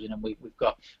in the building and we've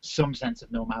got some sense of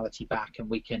normality back, and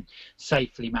we can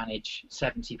safely manage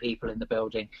 70 people in the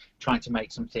building, trying to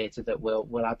make some theatre, that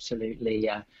we'll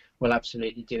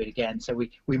absolutely do it again. So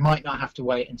we might not have to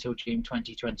wait until June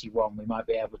 2021. We might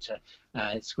be able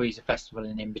to squeeze a festival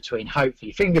in between.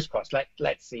 Hopefully, fingers crossed.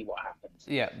 Let's see what happens.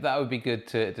 Yeah, that would be good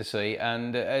to see.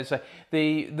 And as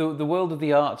the world of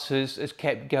the arts has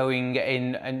kept going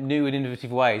in new and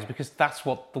innovative ways, because that's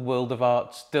what the world of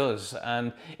arts does.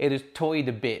 And it has toyed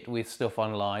a bit with stuff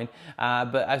online,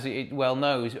 but as it well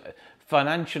knows,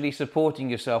 financially supporting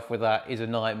yourself with that is a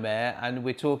nightmare. And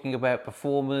we're talking about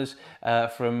performers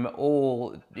from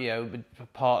all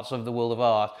parts of the world of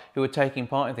art who are taking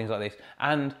part in things like this,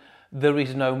 and there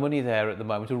is no money there at the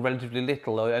moment, or relatively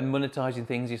little, and monetising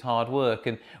things is hard work.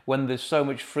 And when there's so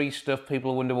much free stuff,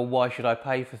 people wonder, well, why should I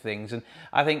pay for things? And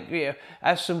I think,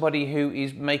 as somebody who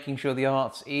is making sure the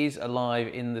arts is alive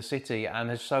in the city and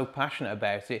is so passionate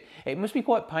about it, it must be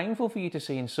quite painful for you to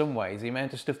see in some ways the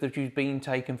amount of stuff that you've been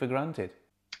taken for granted.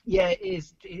 Yeah, it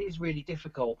is really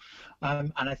difficult,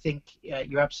 and I think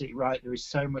you're absolutely right. There is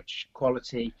so much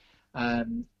quality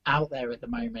out there at the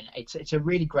moment. It's a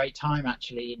really great time,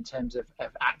 actually, in terms of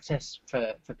access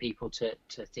for people to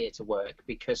theatre work,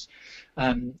 because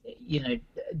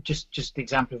just the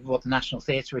example of what the National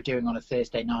Theatre are doing on a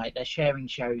Thursday night, they're sharing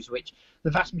shows which the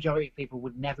vast majority of people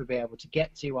would never be able to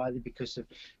get to, either because of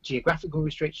geographical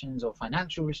restrictions or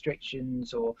financial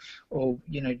restrictions, or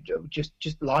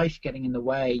just life getting in the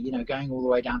way, going all the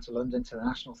way down to London to the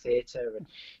National Theatre, and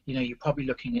you're probably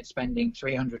looking at spending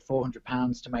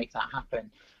 £300-400 to make that happen.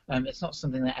 It's not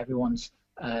something that everyone's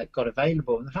got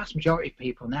available, and the vast majority of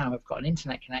people now have got an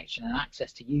internet connection and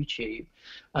access to YouTube,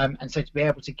 and so to be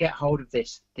able to get hold of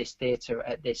this theatre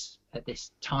at this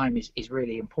time is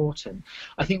really important.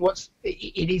 I think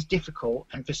it is difficult,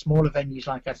 and for smaller venues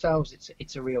like ourselves,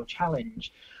 it's a real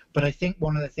challenge. But I think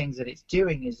one of the things that it's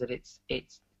doing is that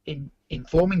it's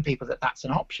informing people that that's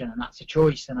an option and that's a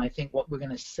choice. And I think what we're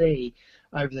going to see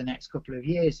over the next couple of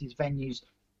years is venues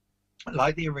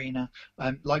like the Arena,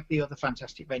 like the other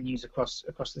fantastic venues across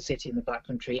the city in the Black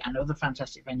Country, and other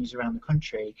fantastic venues around the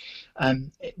country.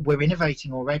 We're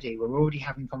innovating already. We're already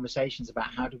having conversations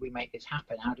about how do we make this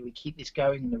happen? How do we keep this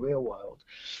going in the real world?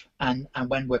 And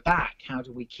when we're back, how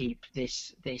do we keep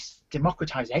this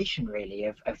democratization, really,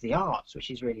 of the arts, which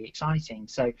is really exciting.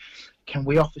 So can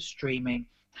we offer streaming?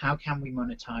 How can we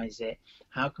monetize it?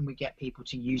 How can we get people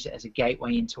to use it as a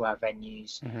gateway into our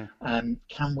venues? Mm-hmm.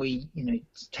 Can we,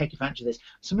 take advantage of this?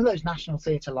 Some of those National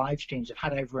Theatre live streams have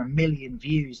had over 1 million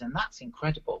views, and that's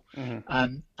incredible.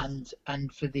 Mm-hmm.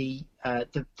 And for the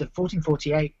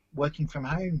 1448 Working From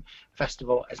Home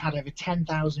Festival has had over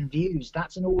 10,000 views.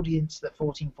 That's an audience that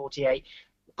 1448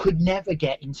 could never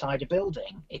get inside a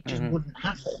building. It just mm-hmm. wouldn't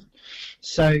happen.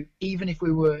 So even if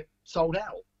we were sold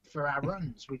out for our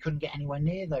runs, we couldn't get anywhere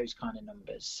near those kind of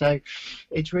numbers. So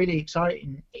it's really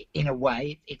exciting in a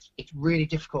way. It's really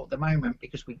difficult at the moment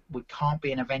because we can't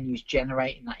be in a venues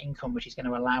generating that income, which is going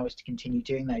to allow us to continue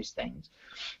doing those things.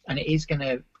 And it is going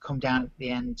to come down at the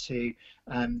end to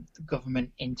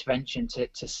government intervention to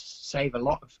save a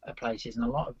lot of places and a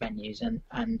lot of venues,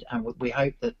 and we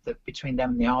hope that between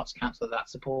them and the Arts Council that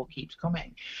support keeps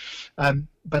coming.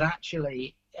 But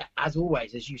actually, as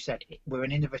always, as you said, we're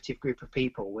an innovative group of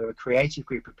people. We're a creative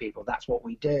group of people. That's what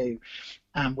we do.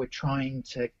 And we're trying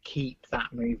to keep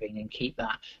that moving and keep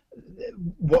that.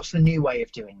 What's the new way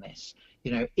of doing this?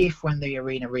 If when the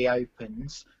Arena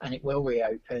reopens, and it will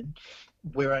reopen,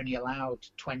 we're only allowed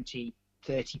 20,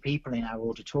 30 people in our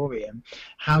auditorium,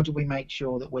 how do we make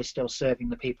sure that we're still serving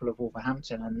the people of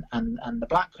Wolverhampton and the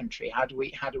Black Country? How do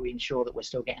we ensure that we're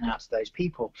still getting out to those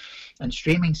people? And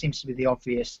streaming seems to be the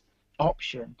obvious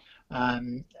option,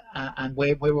 and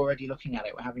we're already looking at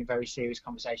it. We're having very serious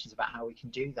conversations about how we can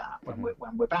do that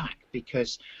when we're back,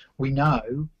 because we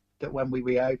know that when we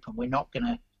reopen, we're not going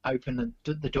to open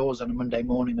the doors on a Monday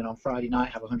morning and on Friday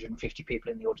night have 150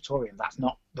 people in the auditorium. That's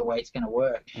not the way it's going to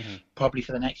work. Mm-hmm. Probably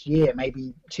for the next year,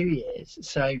 maybe 2 years.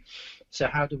 So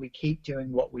how do we keep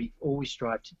doing what we've always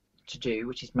strived to do,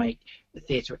 which is make the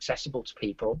theatre accessible to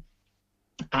people?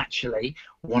 Actually,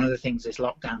 one of the things this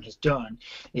lockdown has done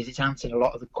is it's answered a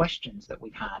lot of the questions that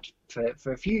we've had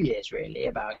for a few years, really,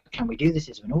 about can we do this?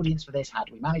 Is there an audience for this? How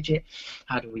do we manage it?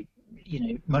 How do we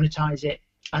monetize it?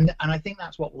 And I think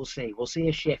that's what we'll see. We'll see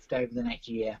a shift over the next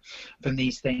year from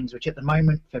these things, which at the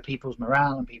moment, for people's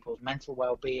morale and people's mental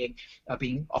well-being, are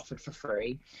being offered for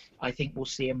free. I think we'll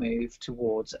see a move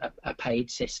towards a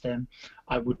paid system.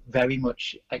 I would very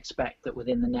much expect that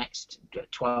within the next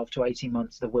 12 to 18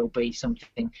 months there will be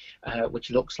something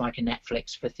which looks like a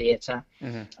Netflix for theatre.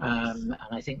 And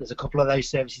I think there's a couple of those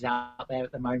services out there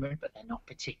at the moment, but they're not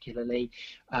particularly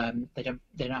they don't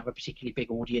have a particularly big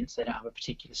audience, they don't have a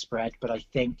particular spread, but I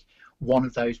think one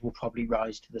of those will probably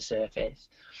rise to the surface.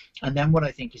 And then what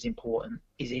I think is important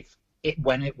is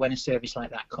when a service like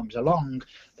that comes along,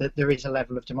 that there is a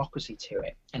level of democracy to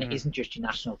it, and it isn't just your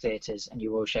national theatres and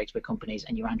your Royal Shakespeare companies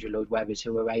and your Andrew Lloyd Webbers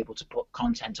who are able to put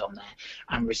content on there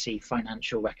and receive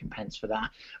financial recompense for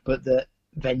that, but that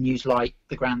venues like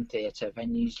the Grand Theatre,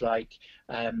 venues like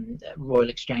Royal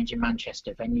Exchange in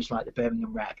Manchester, venues like the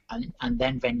Birmingham Rep, and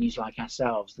then venues like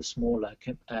ourselves, the smaller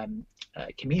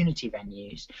community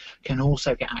venues, can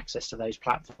also get access to those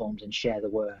platforms and share the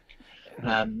work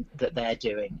that they're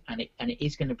doing. And it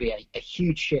is going to be a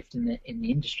huge shift in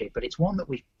the industry, but it's one that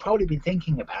we've probably been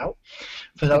thinking about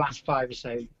for the last 5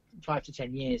 to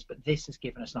 10 years, but this has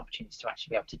given us an opportunity to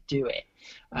actually be able to do it,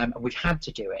 and we've had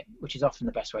to do it, which is often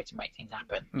the best way to make things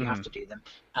happen. You have to do them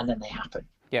and then they happen.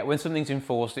 Yeah, when something's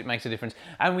enforced, it makes a difference.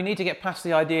 And we need to get past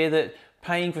the idea that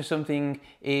paying for something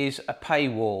is a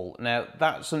paywall. Now,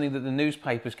 that's something that the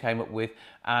newspapers came up with,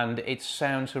 and it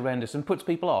sounds horrendous and puts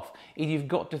people off. You've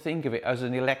got to think of it as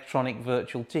an electronic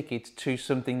virtual ticket to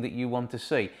something that you want to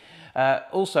see.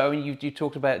 Also, you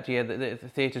talked about the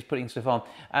theatres putting stuff on,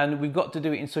 and we've got to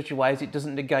do it in such a way as it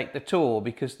doesn't negate the tour,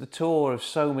 because the tour of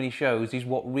so many shows is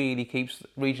what really keeps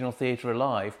regional theatre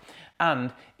alive,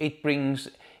 and it brings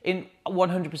in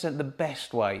 100% the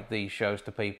best way these shows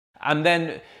to people. And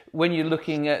then when you're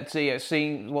looking at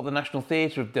seeing what the National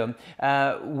Theatre have done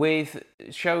with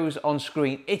shows on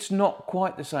screen, it's not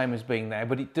quite the same as being there,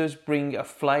 but it does bring a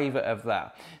flavour of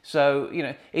that. So,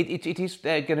 it is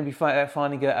going to be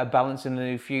finding a balance in the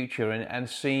new future and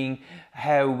seeing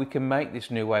how we can make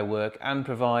this new way work and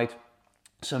provide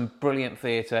some brilliant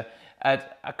theatre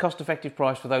at a cost-effective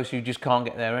price for those who just can't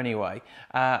get there anyway,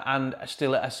 and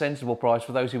still at a sensible price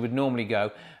for those who would normally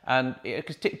go. And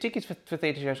because tickets for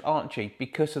theatre shows aren't cheap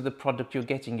because of the product you're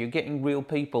getting. You're getting real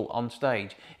people on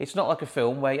stage. It's not like a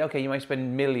film where, okay, you may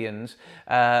spend millions,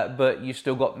 but you've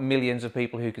still got millions of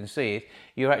people who can see it.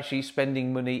 You're actually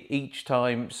spending money each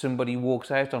time somebody walks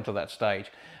out onto that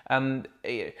stage. And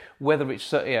whether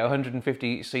it's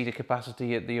 150 seater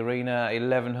capacity at the arena,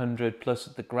 1100 plus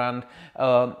at the Grand,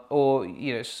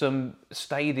 or some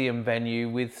stadium venue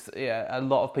with a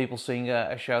lot of people seeing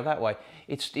a show that way,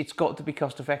 it's got to be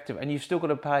cost effective, and you've still got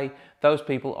to pay those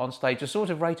people on stage a sort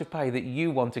of rate of pay that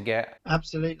you want to get.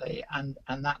 Absolutely, and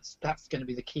that's going to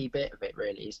be the key bit of it,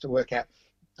 really, is to work out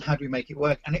how do we make it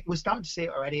work. And we're starting to see it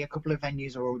already. A couple of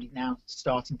venues are already now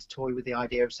starting to toy with the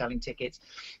idea of selling tickets.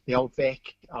 The Old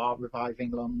Vic are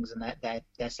reviving Lungs, and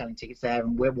they're selling tickets there,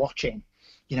 and we're watching.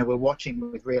 We're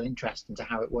watching with real interest into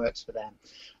how it works for them.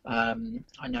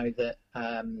 I know that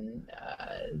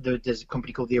there's a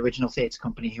company called the Original Theatre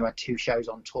Company who had 2 shows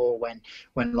on tour when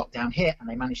lockdown hit, and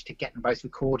they managed to get them both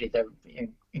recorded. They're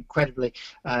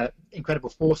incredible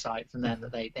foresight from them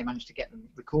that they managed to get them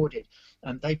recorded.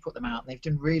 They put them out, and they've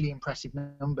done really impressive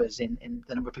numbers in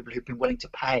the number of people who've been willing to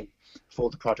pay for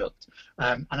the product.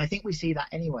 And I think we see that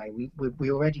anyway. We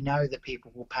already know that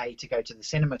people will pay to go to the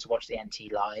cinema to watch the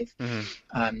NT Live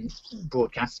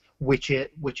broadcasts, which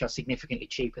are significantly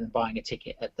cheaper than buying a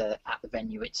ticket at the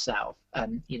venue itself. At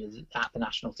the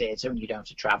National Theatre, and you don't have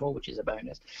to travel, which is a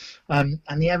bonus. And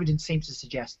the evidence seems to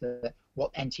suggest that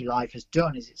what NT Live has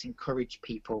done is it's encouraged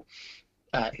people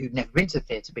who'd never been to the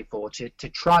theatre before to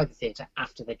try the theatre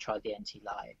after they tried the NT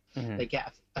Live. They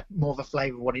get more of a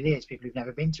flavour of what it is. People who've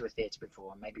never been to a theatre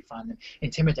before and maybe find them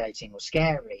intimidating or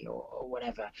scary or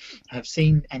whatever have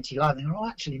seen NT Live and go,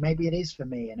 actually, maybe it is for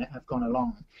me, and have gone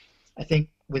along. I think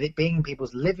with it being in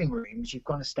people's living rooms, you've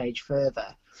gone a stage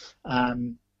further.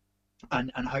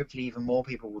 And hopefully even more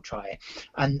people will try it,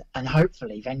 and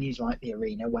hopefully venues like the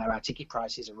Arena, where our ticket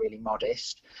prices are really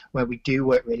modest, where we do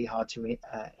work really hard to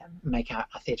make our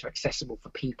theatre accessible for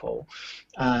people,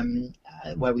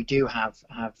 where we do have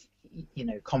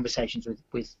conversations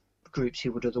with groups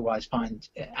who would otherwise find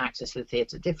access to the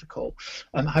theatre difficult,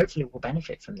 hopefully will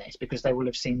benefit from this, because they will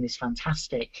have seen this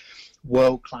fantastic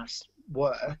world-class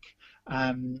work.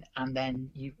 And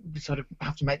then you sort of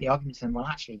have to make the argument to them, well,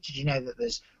 actually, did you know that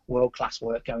there's world-class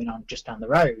work going on just down the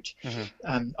road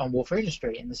on Wolverina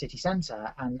Street in the city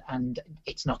centre, and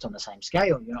it's not on the same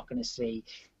scale. You're not going to see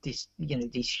this,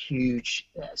 these huge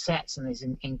sets and these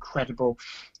incredible,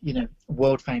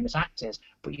 world-famous actors,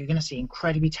 but you're going to see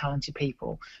incredibly talented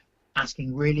people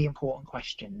asking really important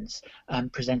questions,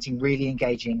 presenting really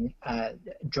engaging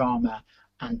drama,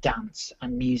 dance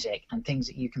and music and things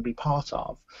that you can be part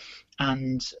of.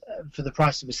 And for the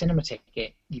price of a cinema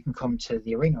ticket, you can come to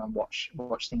the arena and watch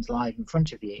things live in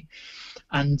front of you.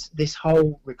 And this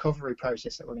whole recovery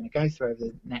process that we're going to go through over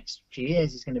the next few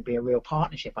years is going to be a real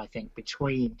partnership, I think,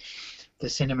 between the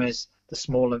cinemas, the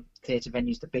smaller theatre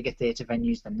venues, the bigger theatre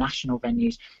venues, the national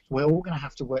venues. We're all going to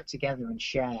have to work together and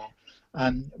share,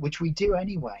 which we do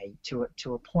anyway to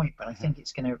a point, but I think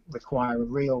it's going to require a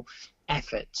real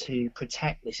effort to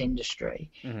protect this industry.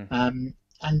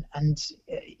 And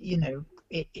you know,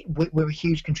 we're a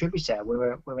huge contributor.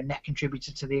 We're a net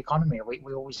contributor to the economy.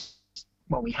 We always,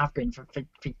 well, we have been for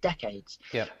decades.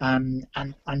 Yeah.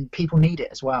 And people need it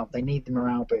as well. They need the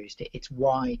morale boost. It's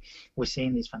why we're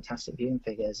seeing these fantastic viewing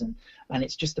figures, and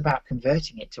it's just about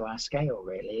converting it to our scale,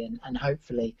 really, and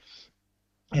hopefully.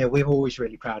 You know, we're always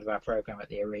really proud of our program at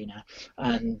the arena,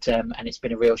 and it's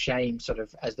been a real shame, sort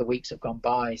of, as the weeks have gone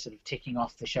by, sort of ticking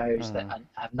off the shows that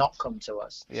have not come to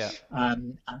us. Yeah.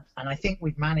 And I think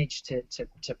we've managed to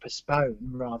postpone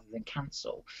rather than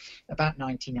cancel about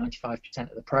 95%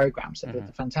 of the program. So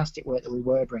the fantastic work that we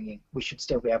were bringing, we should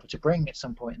still be able to bring at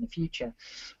some point in the future.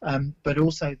 But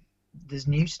also, there's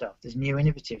new stuff. There's new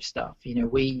innovative stuff. You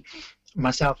know,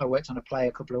 I worked on a play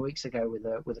a couple of weeks ago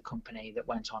with a company that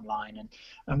went online,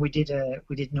 and we did an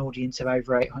audience of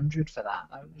over 800 for that.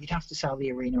 You'd have to sell the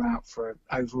arena out for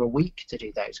over a week to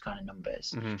do those kind of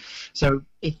numbers. So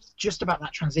it's just about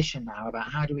that transition now, about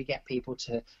how do we get people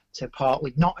to part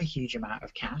with not a huge amount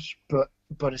of cash,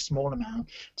 but a small amount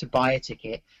to buy a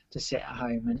ticket, to sit at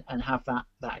home and have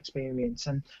that experience.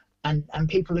 And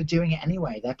people are doing it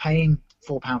anyway. They're paying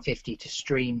 £4.50 to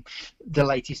stream the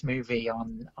latest movie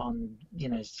on you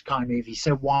know, Sky Movies.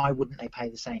 So why wouldn't they pay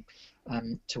the same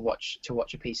to watch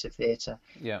a piece of theatre?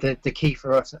 Yeah. The key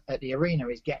for us at the arena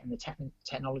is getting the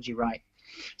technology right,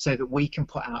 so that we can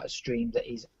put out a stream that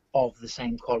is of the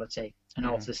same quality and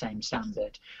of the same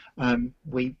standard.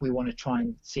 We want to try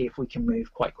and see if we can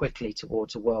move quite quickly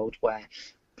towards a world where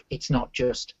it's not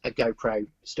just a GoPro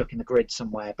stuck in the grid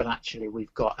somewhere, but actually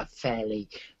we've got a fairly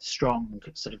strong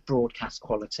sort of broadcast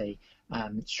quality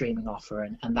streaming offer,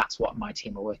 and that's what my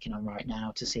team are working on right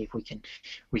now, to see if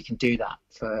we can do that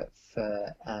for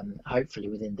hopefully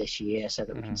within this year, so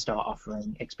that we can start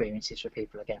offering experiences for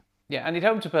people again. Yeah, and it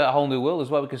opens up a whole new world as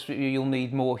well, because you'll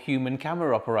need more human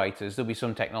camera operators. There'll be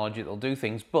some technology that'll do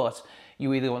things, but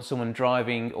you either want someone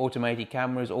driving automated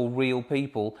cameras or real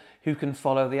people who can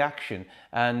follow the action.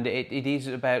 And it is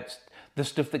about the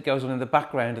stuff that goes on in the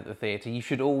background at the theatre. You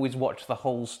should always watch the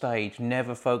whole stage,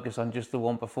 never focus on just the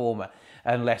one performer,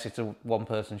 unless it's a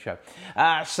one-person show.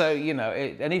 So, you know,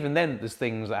 and even then there's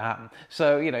things that happen.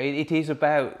 So, you know, it is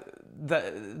about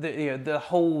the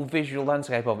whole visual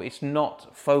landscape of it. It's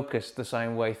not focused the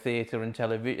same way theatre and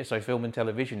television, film and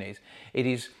television is.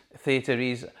 Theatre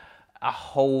is a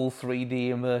whole 3D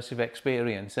immersive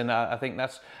experience, and I think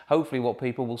that's hopefully what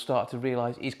people will start to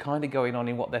realise is kind of going on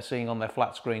in what they're seeing on their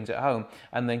flat screens at home,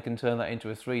 and then can turn that into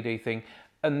a 3D thing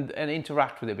and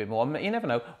interact with it a bit more. You never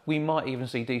know, we might even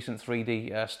see decent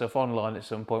 3D stuff online at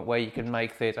some point where you can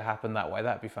make theatre happen that way.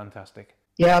 That'd be fantastic.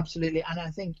 Yeah, absolutely. And I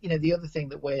think, you know, the other thing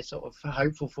that we're sort of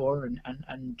hopeful for, and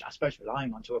I suppose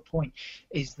relying on to a point,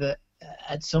 is that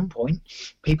at some point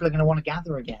people are going to want to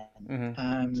gather again.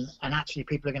 And actually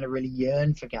people are going to really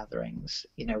yearn for gatherings.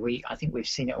 You know, I think we've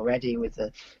seen it already with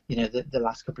the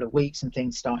last couple of weeks, and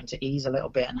things starting to ease a little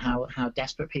bit, and how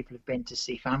desperate people have been to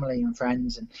see family and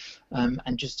friends,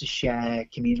 and just to share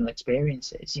communal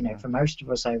experiences. You know, for most of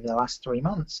us over the last 3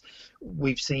 months,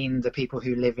 we've seen the people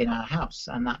who live in our house,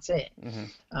 and that's it.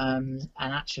 And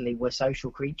actually we're social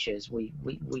creatures. We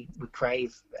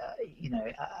crave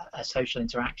a social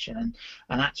interaction,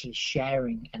 and actually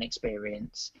sharing an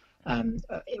experience,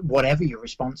 whatever your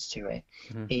response to it,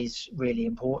 is really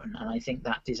important. And I think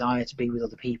that desire to be with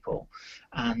other people,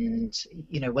 and,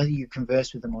 you know, whether you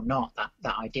converse with them or not,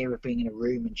 that idea of being in a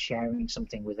room and sharing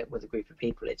something with a group of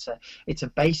people, it's a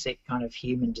basic kind of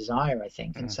human desire, I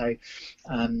think. And so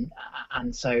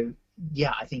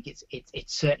yeah, I think it's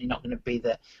certainly not going to be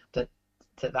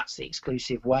that's the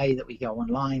exclusive way that we go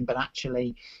online, but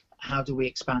actually, how do we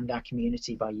expand our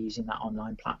community by using that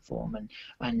online platform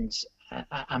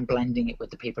and blending it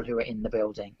with the people who are in the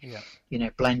building? You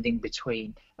know, blending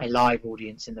between a live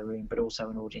audience in the room, but also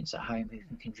an audience at home who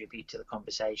can contribute to the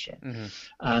conversation.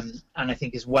 And I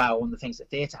think as well, one of the things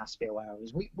that theatre has to be aware of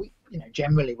is we you know,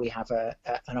 generally we have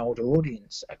an older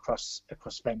audience across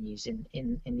venues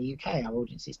in the UK. Our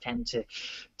audiences tend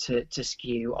to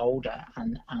skew older,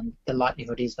 and the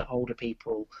likelihood is that older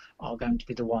people are going to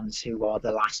be the ones who are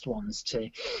the last ones to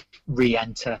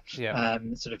re-enter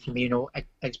sort of communal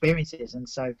experiences. And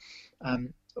so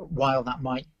while that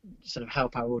might sort of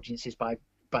help our audiences by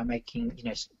making,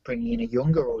 bringing in a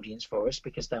younger audience for us,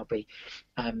 because they'll be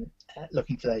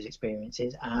looking for those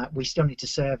experiences, we still need to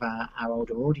serve our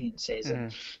older audiences.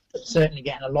 And certainly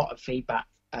getting a lot of feedback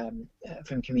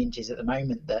from communities at the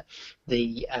moment that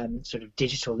the sort of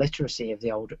digital literacy of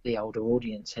the older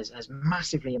audience has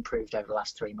massively improved over the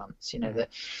last 3 months.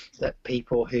 That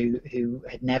people who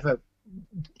had never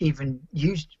even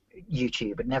used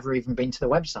YouTube, had never even been to the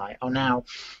website, are now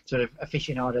sort of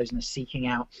aficionados and are seeking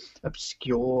out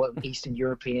obscure Eastern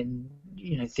European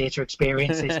theatre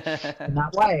experiences in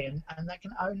that way, and that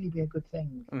can only be a good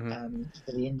thing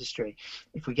for the industry.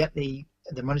 If we get the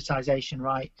monetization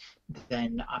right,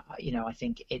 then I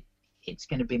think it's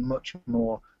going to be much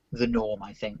more the norm.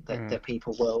 I think that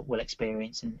people will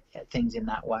experience things in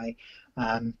that way,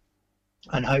 and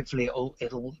hopefully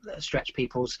it'll stretch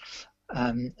people's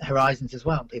horizons as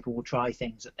well. People will try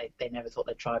things that they never thought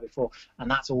they'd try before, and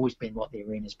that's always been what the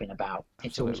arena's been about.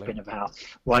 It's always been about,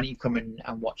 why don't you come and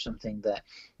watch something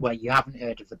where you haven't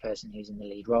heard of the person who's in the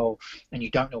lead role, and you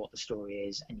don't know what the story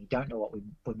is, and you don't know what we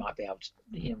might be able to,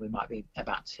 we might be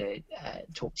about to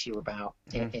talk to you about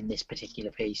in this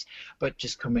particular piece, but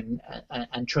just come in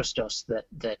and trust us that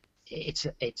it's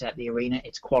at the arena,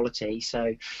 it's quality,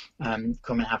 so come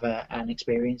and have an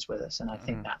experience with us. And I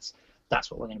think that's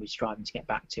what we're going to be striving to get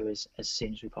back to as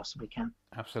soon as we possibly can.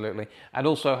 Absolutely. And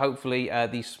also hopefully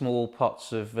these small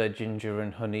pots of ginger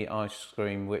and honey ice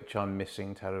cream, which I'm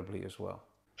missing terribly as well.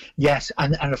 Yes,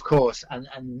 and of course,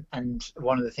 and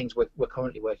one of the things we're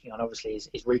currently working on, obviously, is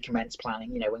recommence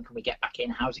planning. When can we get back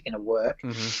in? How's it going to work?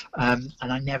 And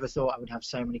I never thought I would have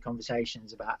so many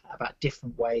conversations about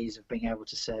different ways of being able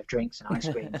to serve drinks and ice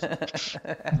creams,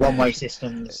 one-way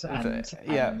systems, and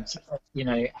how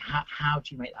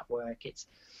do you make that work?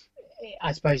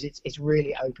 I suppose it's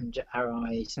really opened our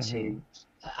eyes to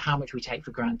how much we take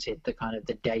for granted, the kind of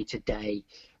the day-to-day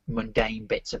mundane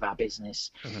bits of our business.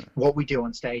 What we do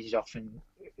on stage is often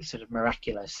sort of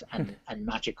miraculous and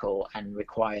magical, and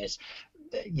requires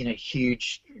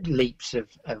huge leaps of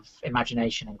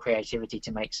imagination and creativity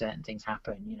to make certain things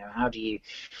happen. How do you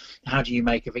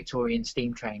make a Victorian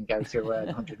steam train go through a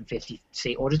 150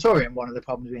 seat auditorium? One of the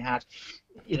problems we had,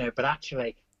 but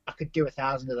actually I could do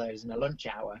 1,000 of those in a lunch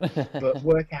hour, but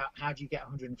work out how do you get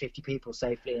 150 people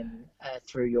safely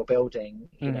through your building,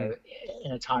 in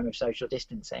a time of social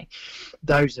distancing.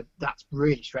 That's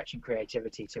really stretching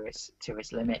creativity to its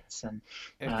limits. And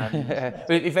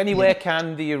but if anywhere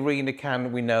can, the arena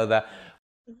can. We know that.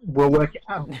 We'll work it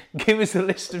out. Give us a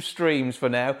list of streams for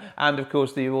now, and of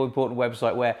course the all important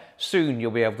website where soon you'll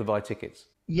be able to buy tickets.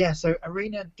 Yeah, so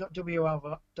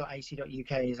arena.wl.ac.uk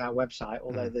is our website,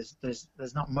 although there's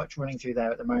not much running through there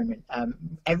at the moment.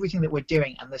 Everything that we're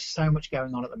doing, and there's so much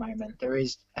going on at the moment. There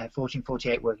is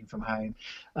 1448 working from home.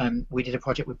 We did a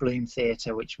project with Bloom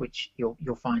Theatre, which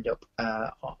you'll find up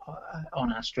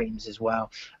on our streams as well.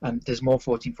 There's more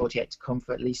 1448 to come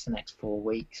for at least the next 4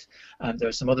 weeks. There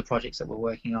are some other projects that we're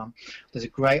working on. There's a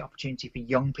great opportunity for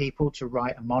young people to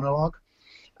write a monologue.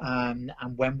 And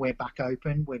when we're back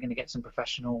open, we're going to get some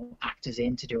professional actors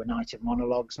in to do a night of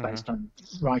monologues based on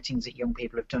writings that young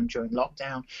people have done during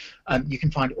lockdown. You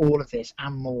can find all of this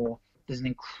and more. There's an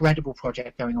incredible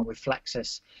project going on with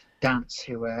Flexus Dance,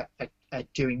 who are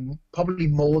doing probably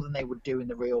more than they would do in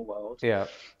the real world.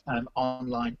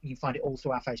 Online. You can find it all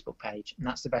through our Facebook page, and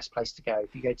that's the best place to go.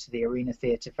 If you go to the Arena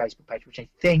Theatre Facebook page, which I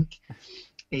think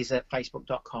is at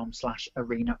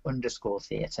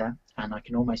facebook.com/arena_theatre, and I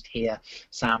can almost hear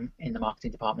Sam in the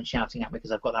marketing department shouting at me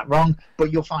because I've got that wrong,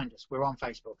 but you'll find us. We're on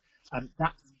Facebook.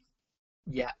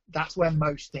 That's where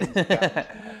most things go.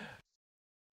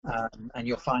 And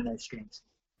you'll find those streams.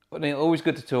 Well, Neil, always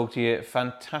good to talk to you.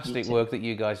 Fantastic work that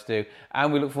you guys do,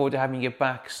 and we look forward to having you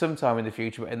back sometime in the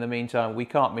future. But in the meantime, we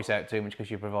can't miss out too much because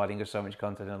you're providing us so much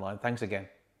content online. Thanks again.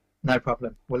 No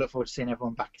problem. We'll look forward to seeing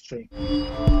everyone back soon.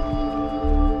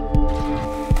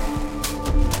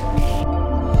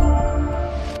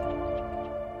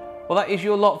 Well, that is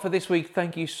your lot for this week.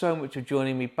 Thank you so much for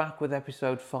joining me. Back with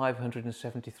episode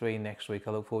 573 next week.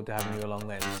 I look forward to having you along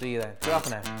then. See you then. Ta-ra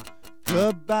for now.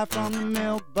 Goodbye from the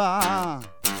milk bar.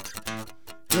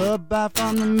 Goodbye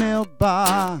from the milk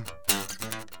bar.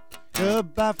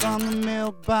 Goodbye from the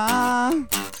milk bar.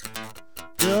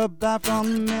 Goodbye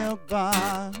from the milk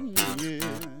bar. Yeah.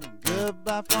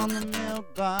 Goodbye from the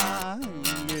milk bar.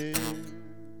 Yeah.